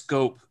of the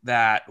scope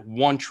that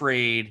one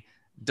trade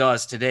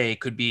does today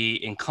could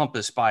be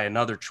encompassed by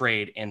another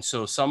trade. And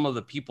so some of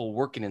the people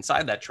working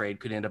inside that trade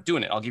could end up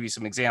doing it. I'll give you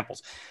some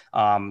examples.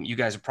 You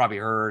guys have probably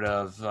heard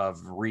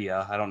of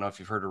RIA. I don't know if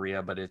you've heard of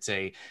RIA, but it's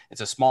a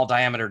small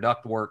diameter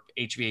ductwork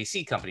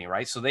HVAC company,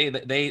 right? So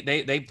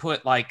they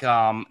put like,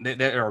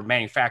 they're a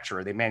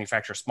manufacturer. They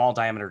manufacture small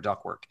diameter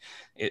ductwork.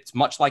 It's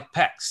much like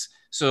PEX.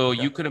 So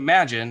you could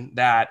imagine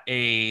that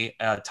a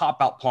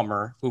top out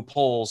plumber who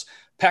pulls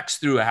PEX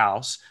through a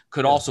house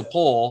could also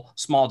pull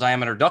small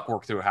diameter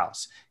ductwork through a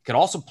house, could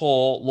also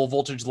pull low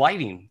voltage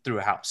lighting through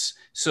a house.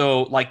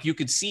 So like you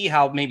could see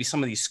how maybe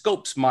some of these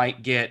scopes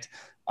might get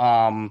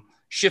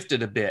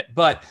shifted a bit,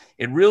 but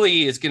it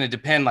really is going to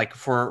depend, like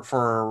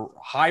for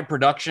high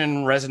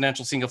production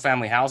residential single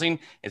family housing,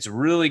 it's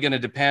really going to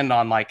depend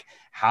on like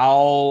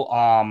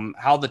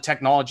how the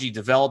technology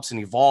develops and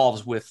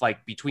evolves with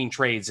like between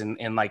trades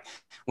and like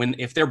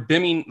if they're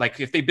BIMing, like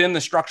if they BIM the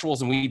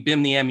structurals and we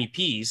BIM the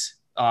MEPs,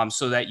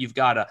 so that you've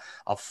got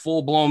a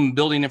full-blown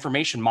building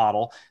information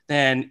model,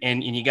 then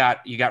and you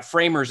got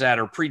framers that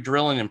are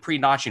pre-drilling and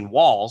pre-notching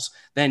walls,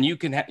 then you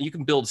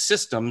can build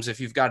systems if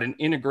you've got an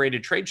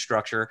integrated trade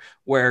structure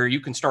where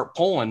you can start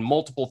pulling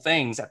multiple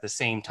things at the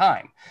same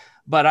time.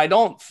 But I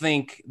don't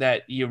think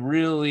that you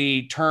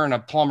really turn a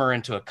plumber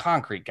into a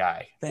concrete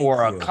guy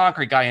a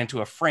concrete guy into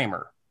a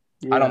framer.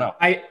 Yeah. I don't know.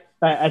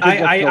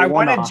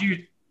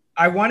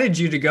 I wanted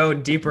you to go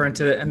deeper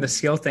into the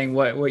skill thing,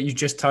 what you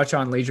just touched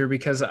on, Leisure,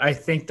 because I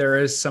think there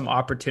is some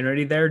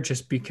opportunity there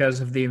just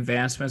because of the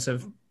advancements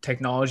of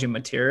technology and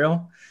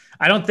material.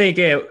 I don't think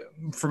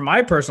from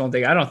my personal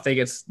thing, I don't think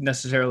it's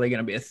necessarily going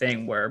to be a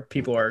thing where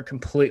people are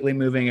completely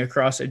moving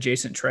across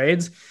adjacent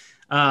trades.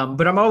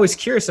 But I'm always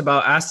curious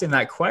about asking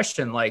that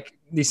question. Like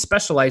the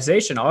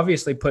specialization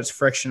obviously puts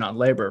friction on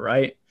labor,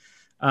 right?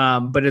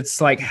 But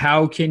it's like,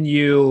 how can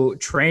you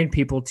train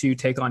people to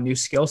take on new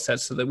skill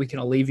sets so that we can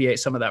alleviate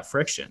some of that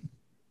friction?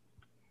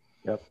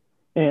 Yep.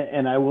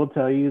 And I will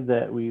tell you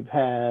that we've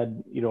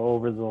had,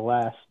 over the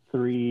last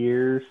 3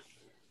 years,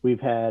 we've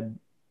had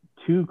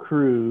 2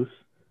 crews.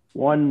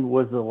 One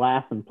was the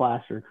lath and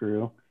plaster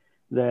crew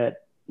that,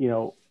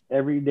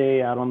 every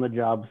day out on the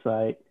job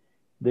site,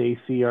 they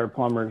see our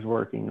plumbers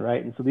working,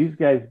 right? And so these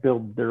guys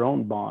build their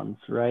own bonds,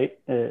 right?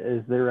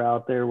 As they're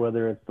out there,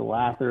 whether it's the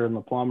lather and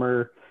the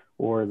plumber,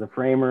 or the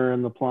framer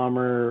and the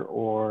plumber,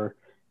 or,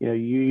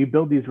 you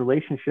build these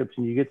relationships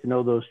and you get to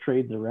know those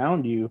trades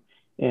around you.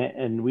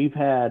 And we've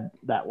had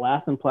that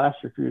lath and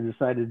plaster crew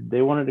decided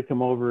they wanted to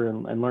come over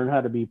and learn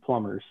how to be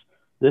plumbers.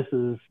 This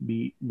is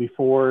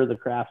before the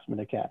Craftsman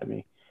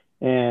Academy.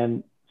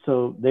 And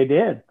so they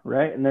did,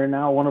 right? And they're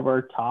now one of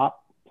our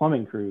top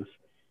plumbing crews.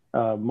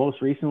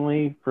 Most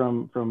recently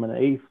from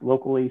an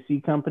local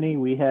AC company,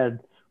 we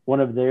had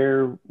one of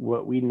their,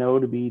 what we know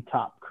to be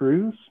top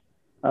crews,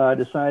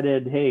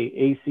 decided, hey,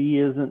 AC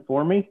isn't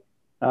for me.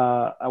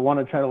 I want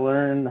to try to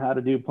learn how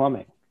to do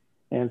plumbing.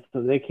 And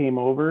so they came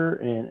over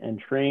and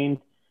trained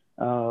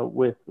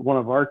with one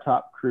of our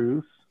top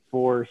crews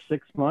for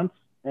 6 months.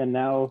 And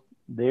now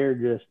they're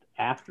just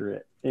after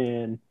it.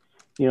 And,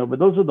 but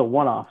those are the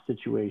one-off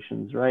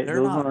situations, right?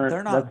 They're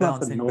not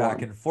bouncing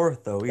back and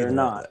forth though either. They're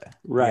not.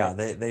 Right.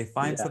 Yeah, they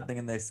find something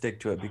and they stick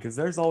to it because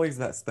there's always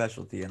that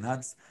specialty, and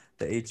that's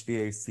the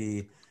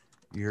HVAC,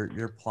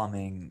 your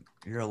plumbing,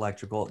 your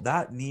electrical,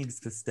 that needs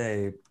to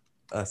stay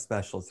a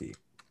specialty.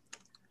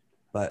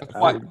 But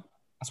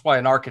that's why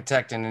an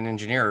architect and an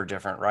engineer are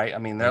different, right? I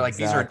mean, they're like,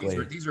 exactly.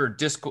 these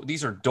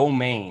are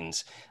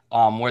domains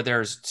where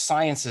there's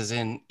sciences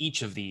in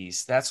each of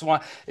these. That's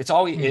why it's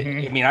always,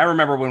 I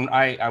remember when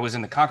I was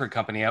in the concrete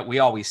company, we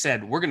always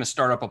said, we're going to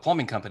start up a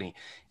plumbing company.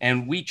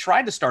 And we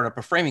tried to start up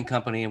a framing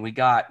company and we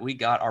got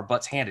our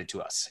butts handed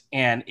to us.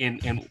 And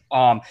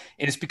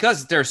it's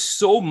because there's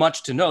so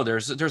much to know.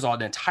 There's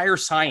an entire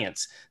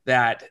science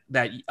that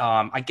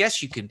I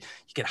guess you could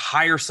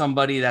hire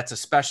somebody that's a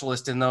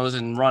specialist in those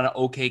and run an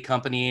okay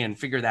company and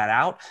figure that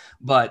out.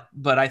 But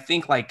I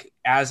think like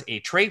as a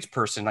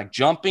tradesperson, like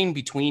jumping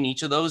between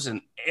each of those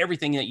and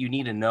everything that you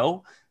need to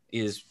know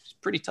is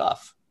pretty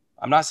tough.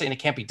 I'm not saying it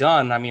can't be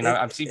done. I mean,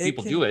 I've seen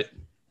people do it.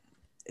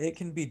 It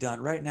can be done.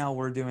 Right now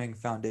we're doing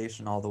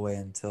foundation all the way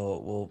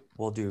until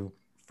we'll do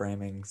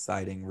framing,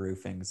 siding,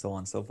 roofing, so on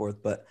and so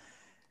forth. But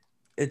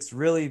it's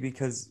really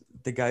because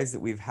the guys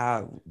that we've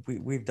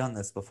done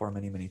this before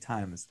many, many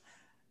times.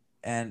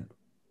 And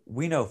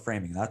we know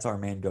framing, that's our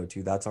main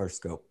go-to. That's our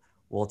scope.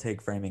 We'll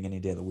take framing any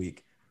day of the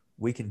week.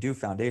 We can do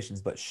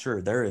foundations, but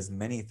sure, there is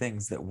many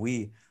things that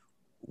we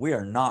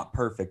are not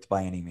perfect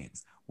by any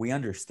means. We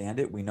understand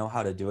it. We know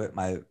how to do it.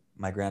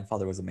 My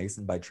grandfather was a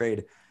mason by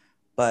trade,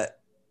 but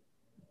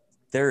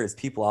there is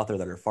people out there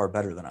that are far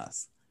better than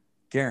us,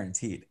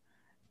 guaranteed.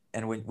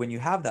 And when you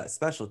have that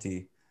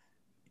specialty,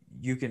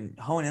 you can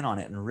hone in on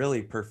it and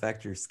really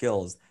perfect your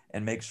skills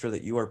and make sure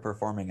that you are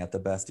performing at the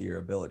best of your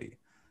ability.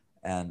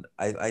 And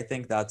I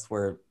think that's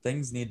where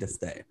things need to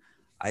stay.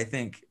 I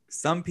think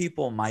some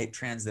people might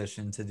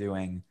transition to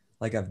doing,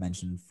 like I've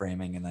mentioned,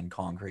 framing and then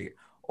concrete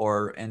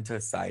or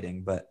into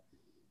siding. But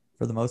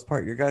for the most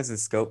part, your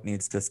guys' scope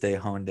needs to stay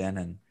honed in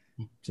and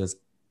just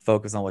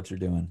focus on what you're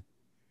doing.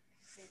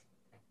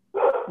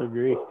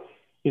 Agree.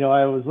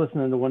 I was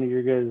listening to one of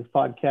your guys'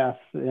 podcasts,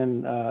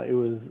 and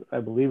I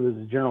believe it was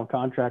a general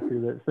contractor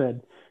that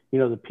said,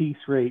 the piece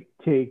rate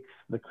takes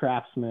the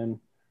craftsman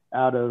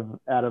out of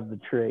the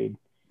trade.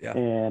 Yeah.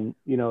 And,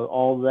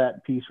 all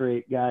that piece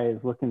rate guy is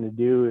looking to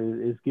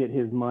do is get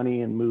his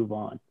money and move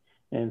on.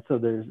 And so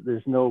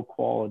there's no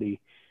quality.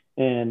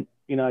 And,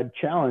 I'd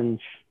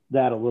challenge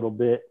that a little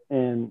bit,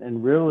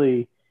 and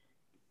really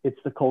it's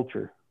the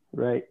culture,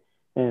 right?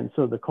 And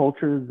so the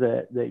culture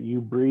that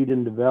you breed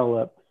and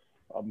develop,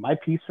 my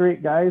piece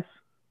rate guys,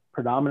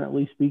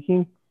 predominantly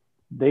speaking,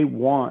 they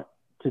want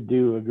to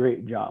do a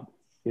great job.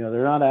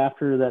 They're not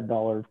after that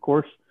dollar. Of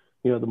course,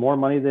 the more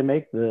money they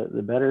make,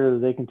 the better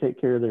they can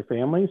take care of their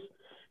families.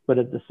 But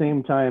at the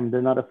same time,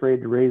 they're not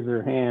afraid to raise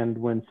their hand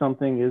when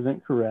something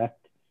isn't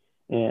correct.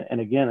 And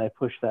again, I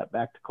push that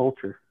back to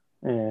culture.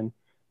 And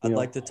I'd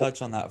like to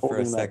touch on that for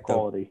a sec,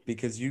 though,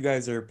 because you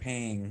guys are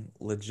paying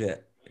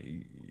legit.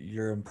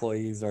 Your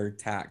employees are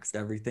taxed.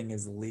 Everything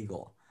is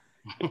legal.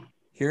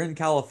 Here in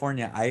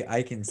California,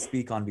 I can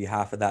speak on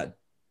behalf of the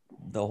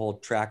whole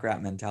track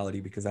rat mentality,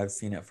 because I've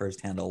seen it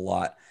firsthand a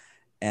lot.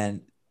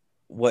 And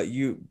what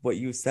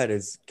you said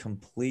is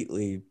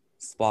completely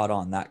spot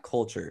on. That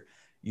culture.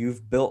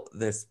 You've built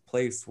this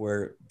place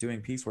where doing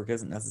piecework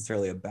isn't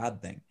necessarily a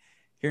bad thing.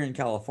 Here in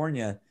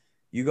California,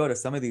 you go to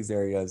some of these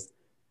areas,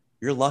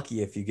 you're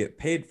lucky if you get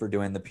paid for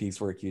doing the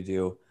piecework you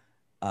do.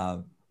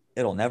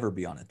 It'll never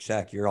be on a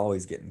check. You're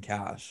always getting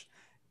cash.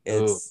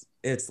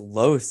 It's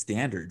low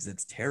standards.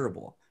 It's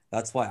terrible.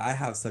 That's why I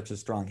have such a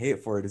strong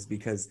hate for it, is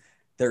because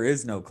there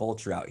is no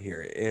culture out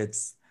here.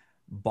 It's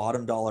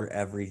bottom dollar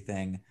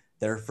everything.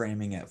 They're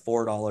framing at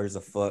 $4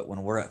 a foot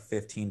when we're at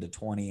 15 to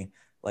 20.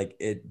 Like,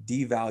 it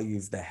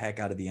devalues the heck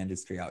out of the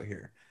industry out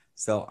here.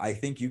 So I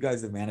think you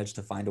guys have managed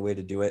to find a way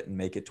to do it and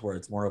make it to where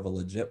it's more of a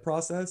legit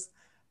process.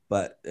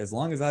 But as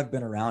long as I've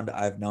been around,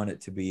 I've known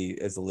it to be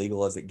as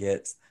illegal as it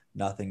gets.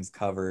 Nothing's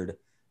covered,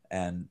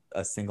 and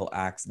a single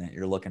accident,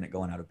 you're looking at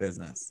going out of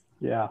business.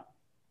 Yeah.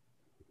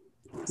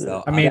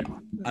 So I mean,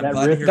 I'm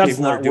glad to hear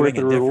people are doing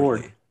it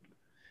differently.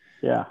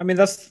 Yeah. I mean,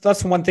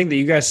 that's one thing that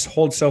you guys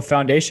hold so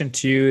foundation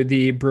to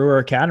the Brewer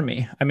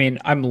Academy. I mean,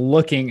 I'm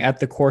looking at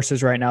the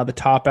courses right now, the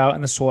top out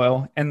and the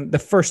soil. And the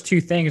first two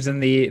things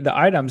in the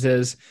items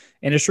is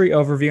industry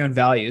overview and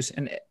values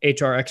and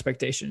HR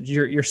expectations.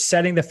 You're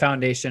setting the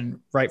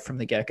foundation right from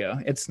the get-go.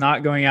 It's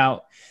not going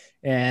out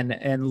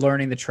and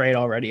learning the trade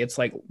already. It's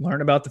like,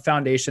 learn about the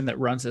foundation that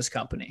runs this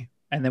company,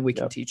 and then we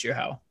can teach you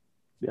how.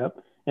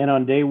 Yep. And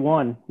on day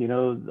one,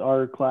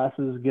 our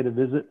classes get a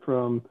visit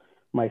from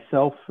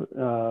myself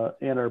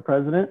and our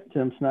president,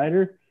 Tim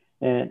Snyder.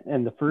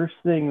 And the first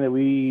thing that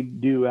we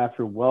do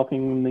after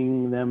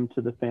welcoming them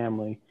to the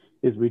family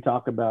is we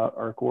talk about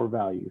our core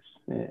values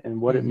and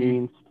what it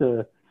means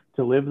to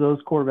live those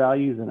core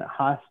values. And it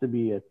has to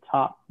be a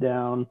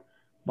top-down,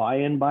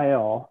 buy-in by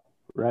all,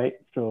 right?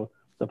 So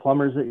the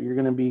plumbers that you're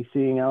going to be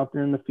seeing out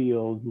there in the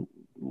field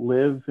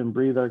live and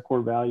breathe our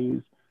core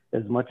values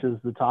as much as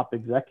the top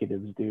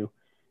executives do.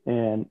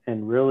 And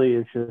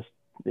really,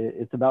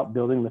 it's about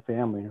building the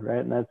family, right?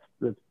 And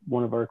that's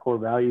one of our core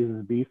values,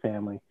 is be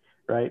family,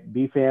 right?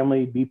 Be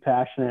family, be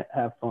passionate,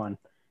 have fun.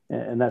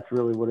 And that's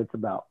really what it's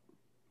about.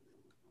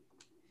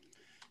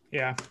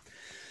 Yeah.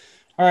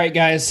 All right,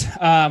 guys.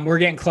 We're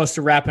getting close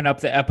to wrapping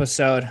up the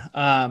episode.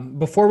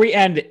 Before we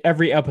end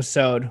every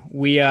episode,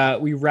 we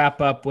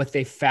wrap up with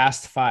a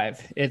fast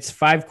five. It's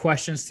 5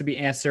 questions to be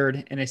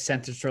answered in a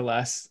sentence or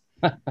less.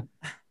 All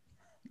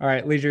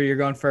right, Leisure, you're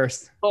going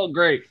first. Oh,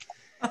 great.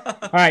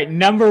 All right,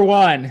 number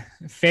 1,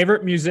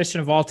 favorite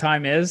musician of all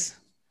time is?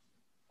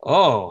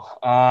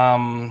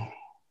 I'd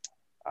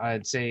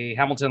say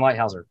Hamilton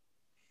Lighthouser.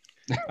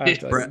 I have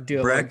to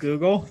do a little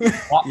Google.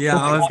 Yeah,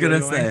 I was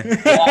gonna say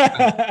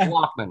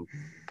Walkman.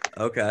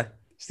 Okay.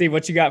 Steve,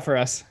 what you got for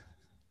us?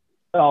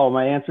 Oh, am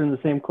I answering the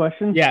same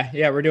question?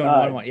 Yeah, we're doing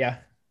one. Yeah.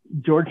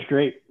 George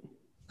Strait.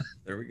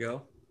 There we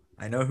go.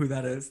 I know who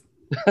that is.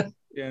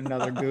 Do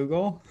another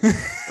Google.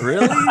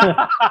 Really?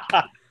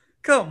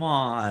 Come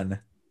on.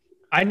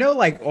 I know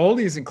like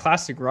oldies and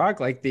classic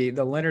rock, like the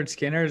Leonard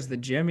Skinners, the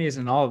Jimmys,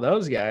 and all of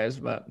those guys,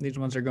 but these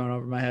ones are going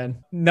over my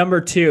head. Number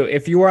 2,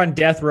 if you were on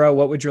death row,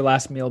 what would your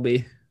last meal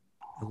be?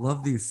 I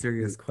love these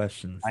serious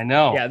questions. I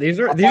know. Yeah, these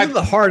are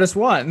the hardest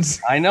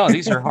ones. I know,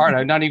 these are hard.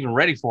 I'm not even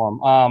ready for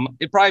them.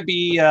 It'd probably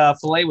be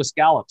filet with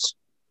scallops.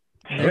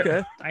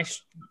 Okay.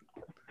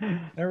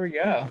 There we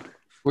go.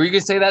 Were you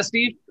gonna say that,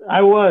 Steve?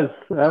 I was,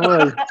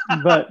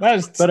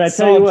 but I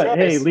tell you what,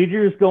 hey,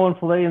 Leader's going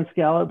filet and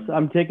scallops.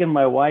 I'm taking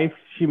my wife.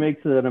 She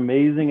makes an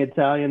amazing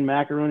Italian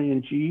macaroni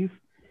and cheese.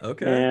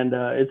 Okay. And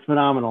it's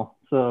phenomenal.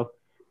 So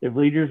if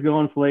Leader's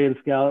going filet and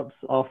scallops,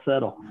 I'll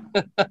settle.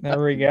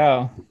 There we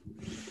go.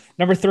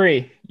 Number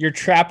 3, you're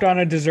trapped on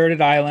a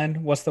deserted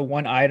island. What's the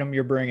one item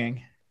you're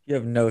bringing? You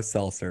have no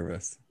cell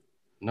service.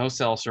 No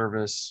cell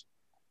service.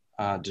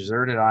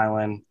 deserted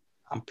island.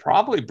 I'm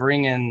probably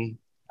bringing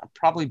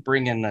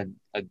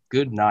a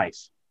good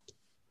knife.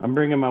 I'm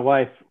bringing my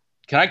wife.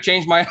 Can I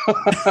change my?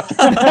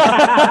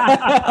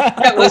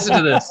 Can't listen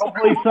to this.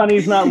 Hopefully,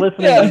 Sonny's not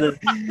listening to this.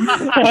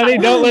 Honey,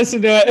 don't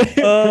listen to it.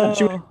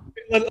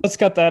 Let's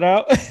cut that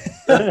out.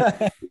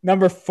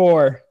 Number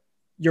 4,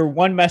 your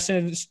one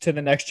message to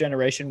the next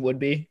generation would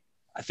be?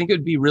 I think it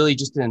would be really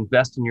just to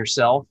invest in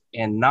yourself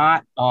and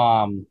not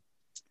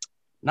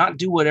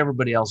do what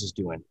everybody else is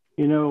doing.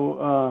 You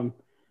know,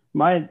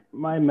 my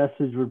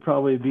message would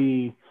probably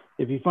be,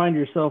 if you find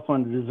yourself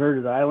on a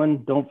deserted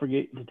island, don't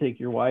forget to take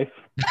your wife.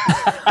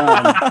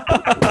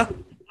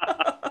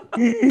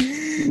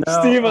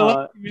 Steve, I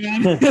love you,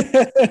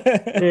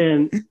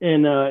 man.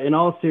 In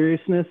all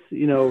seriousness,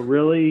 you know,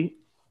 really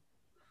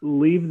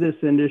leave this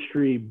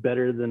industry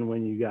better than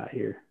when you got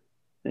here,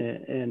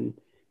 and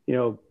you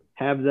know,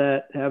 have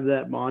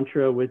that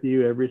mantra with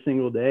you every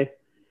single day.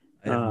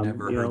 I've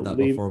never heard that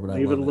leave, before, but I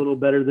leave love it a little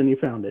better than you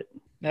found it.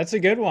 That's a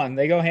good one.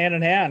 They go hand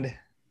in hand.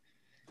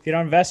 If you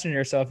don't invest in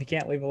yourself, you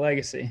can't leave a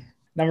legacy.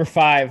 Number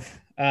 5,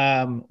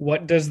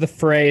 what does the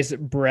phrase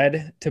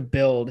 "bred to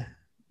build"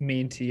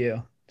 mean to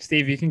you?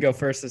 Steve, you can go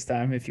first this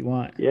time if you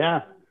want.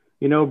 Yeah.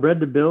 You know, bred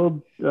to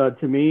build,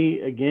 to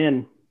me,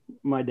 again,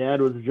 my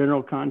dad was a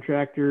general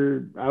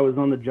contractor. I was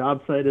on the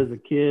job site as a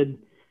kid,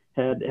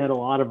 had a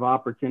lot of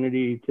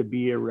opportunity to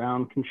be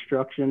around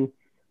construction,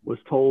 was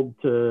told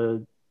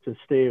to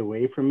stay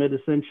away from it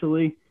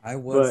essentially. I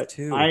was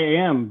too. I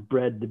am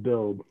bred to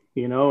build,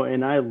 you know,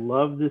 and I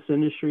love this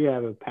industry. I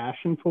have a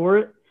passion for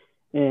it.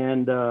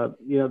 And,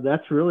 you know,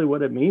 that's really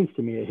what it means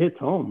to me. It hits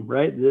home,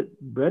 right?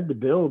 Bred to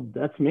build,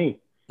 that's me.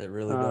 It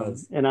really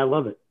does. And I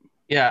love it.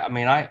 Yeah, I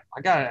mean, I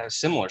got a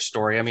similar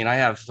story. I mean, I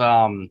have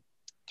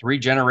 3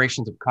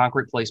 generations of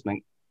concrete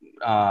placement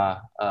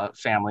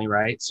family,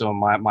 right? So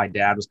my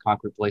dad was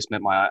concrete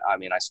placement.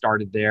 I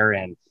started there,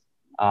 and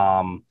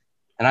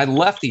I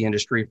left the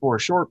industry for a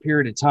short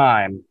period of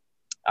time.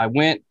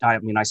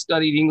 I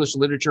studied English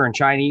literature and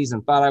Chinese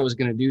and thought I was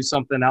going to do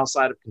something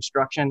outside of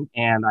construction.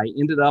 And I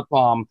ended up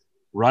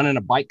running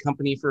a bike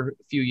company for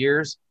a few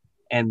years.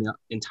 And the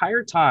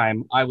entire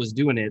time I was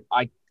doing it,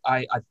 I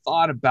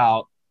thought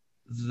about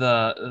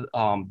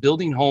the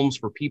building homes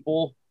for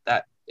people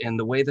and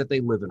the way that they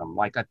live in them.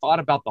 Like, I thought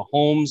about the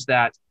homes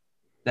that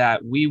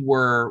we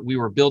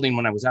were building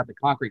when I was at the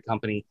concrete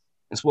company.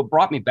 It's what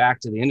brought me back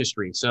to the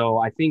industry. So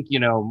I think, you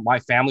know, my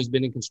family's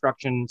been in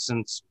construction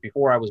since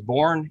before I was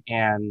born.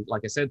 And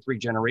like I said, 3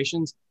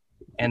 generations.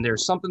 And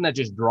there's something that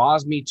just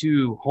draws me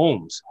to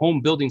home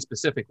building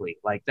specifically.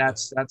 Like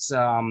that's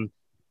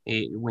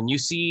when you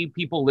see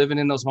people living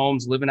in those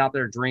homes, living out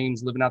their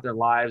dreams, living out their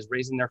lives,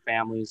 raising their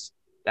families,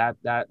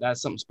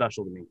 that's something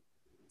special to me.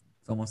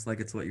 It's almost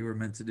like it's what you were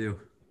meant to do.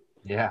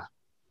 Yeah.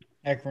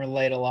 I can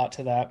relate a lot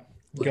to that.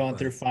 Going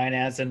through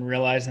finance and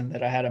realizing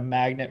that I had a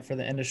magnet for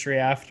the industry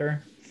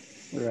after.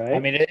 Right. I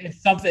mean,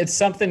 it's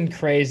something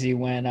crazy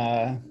when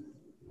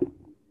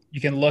you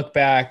can look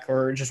back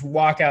or just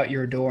walk out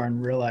your door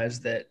and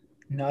realize that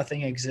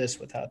nothing exists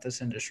without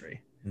this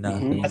industry.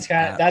 Nothing. That's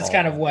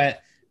kind of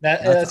what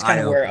that's kind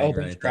of where it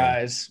opens your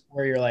eyes,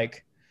 where you're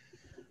like,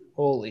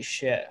 holy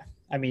shit.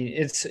 I mean,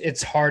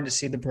 it's hard to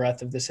see the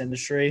breadth of this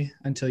industry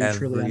until you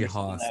truly understand every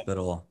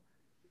hospital,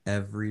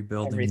 every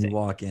building Everything. you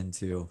walk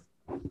into.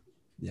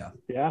 Yeah.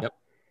 Yeah. Yep.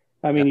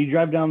 I mean, you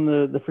drive down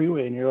the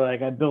freeway and you're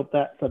like, I built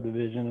that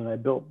subdivision and I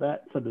built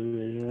that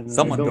subdivision. And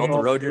Someone I built the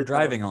all road you're this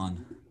driving stuff.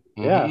 on.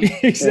 Yeah.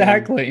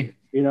 Exactly. And,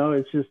 you know,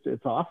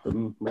 it's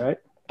awesome, right?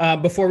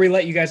 Before we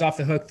let you guys off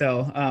the hook,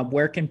 though,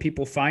 where can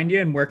people find you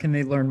and where can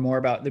they learn more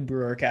about the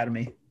Brewer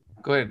Academy?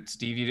 Go ahead,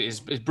 Steve. Is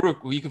Brewer,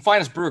 you can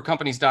find us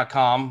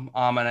brewercompanies.com.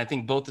 And I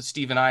think both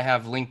Steve and I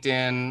have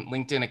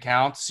LinkedIn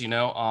accounts, you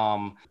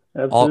know.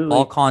 Absolutely.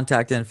 All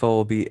contact info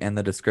will be in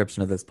the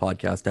description of this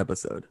podcast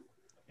episode.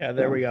 Yeah,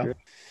 there we go.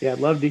 Yeah, I'd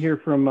love to hear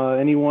from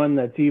anyone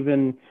that's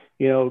even,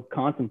 you know,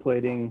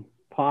 contemplating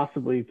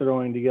possibly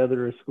throwing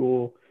together a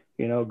school,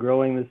 you know,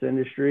 growing this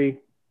industry.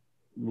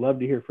 Love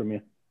to hear from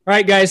you. All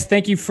right, guys,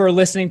 thank you for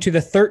listening to the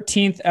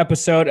 13th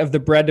episode of the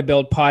Bred to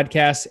Build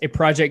podcast, a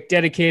project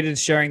dedicated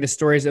to sharing the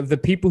stories of the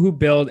people who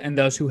build and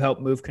those who help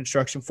move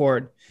construction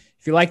forward.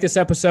 If you like this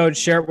episode,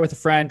 share it with a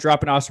friend,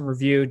 drop an awesome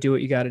review, do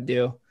what you got to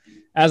do.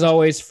 As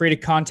always, free to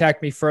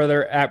contact me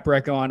further at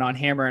Brecko on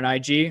Hammer and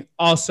IG.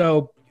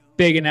 Also,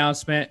 big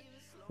announcement,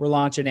 we're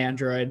launching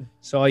Android.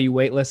 So all you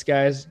waitlist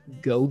guys,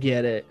 go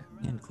get it.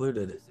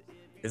 Included.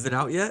 Is it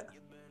out yet?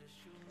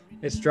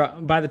 It's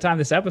by the time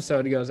this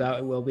episode goes out,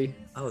 it will be.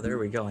 Oh, there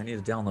we go. I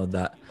need to download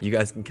that. You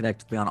guys can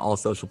connect with me on all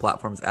social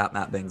platforms at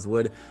Matt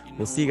Bangswood.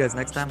 We'll see you guys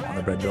next time on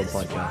the Bred Build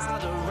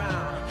Podcast.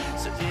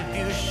 So if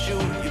you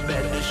shoot, you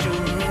better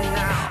shoot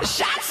now.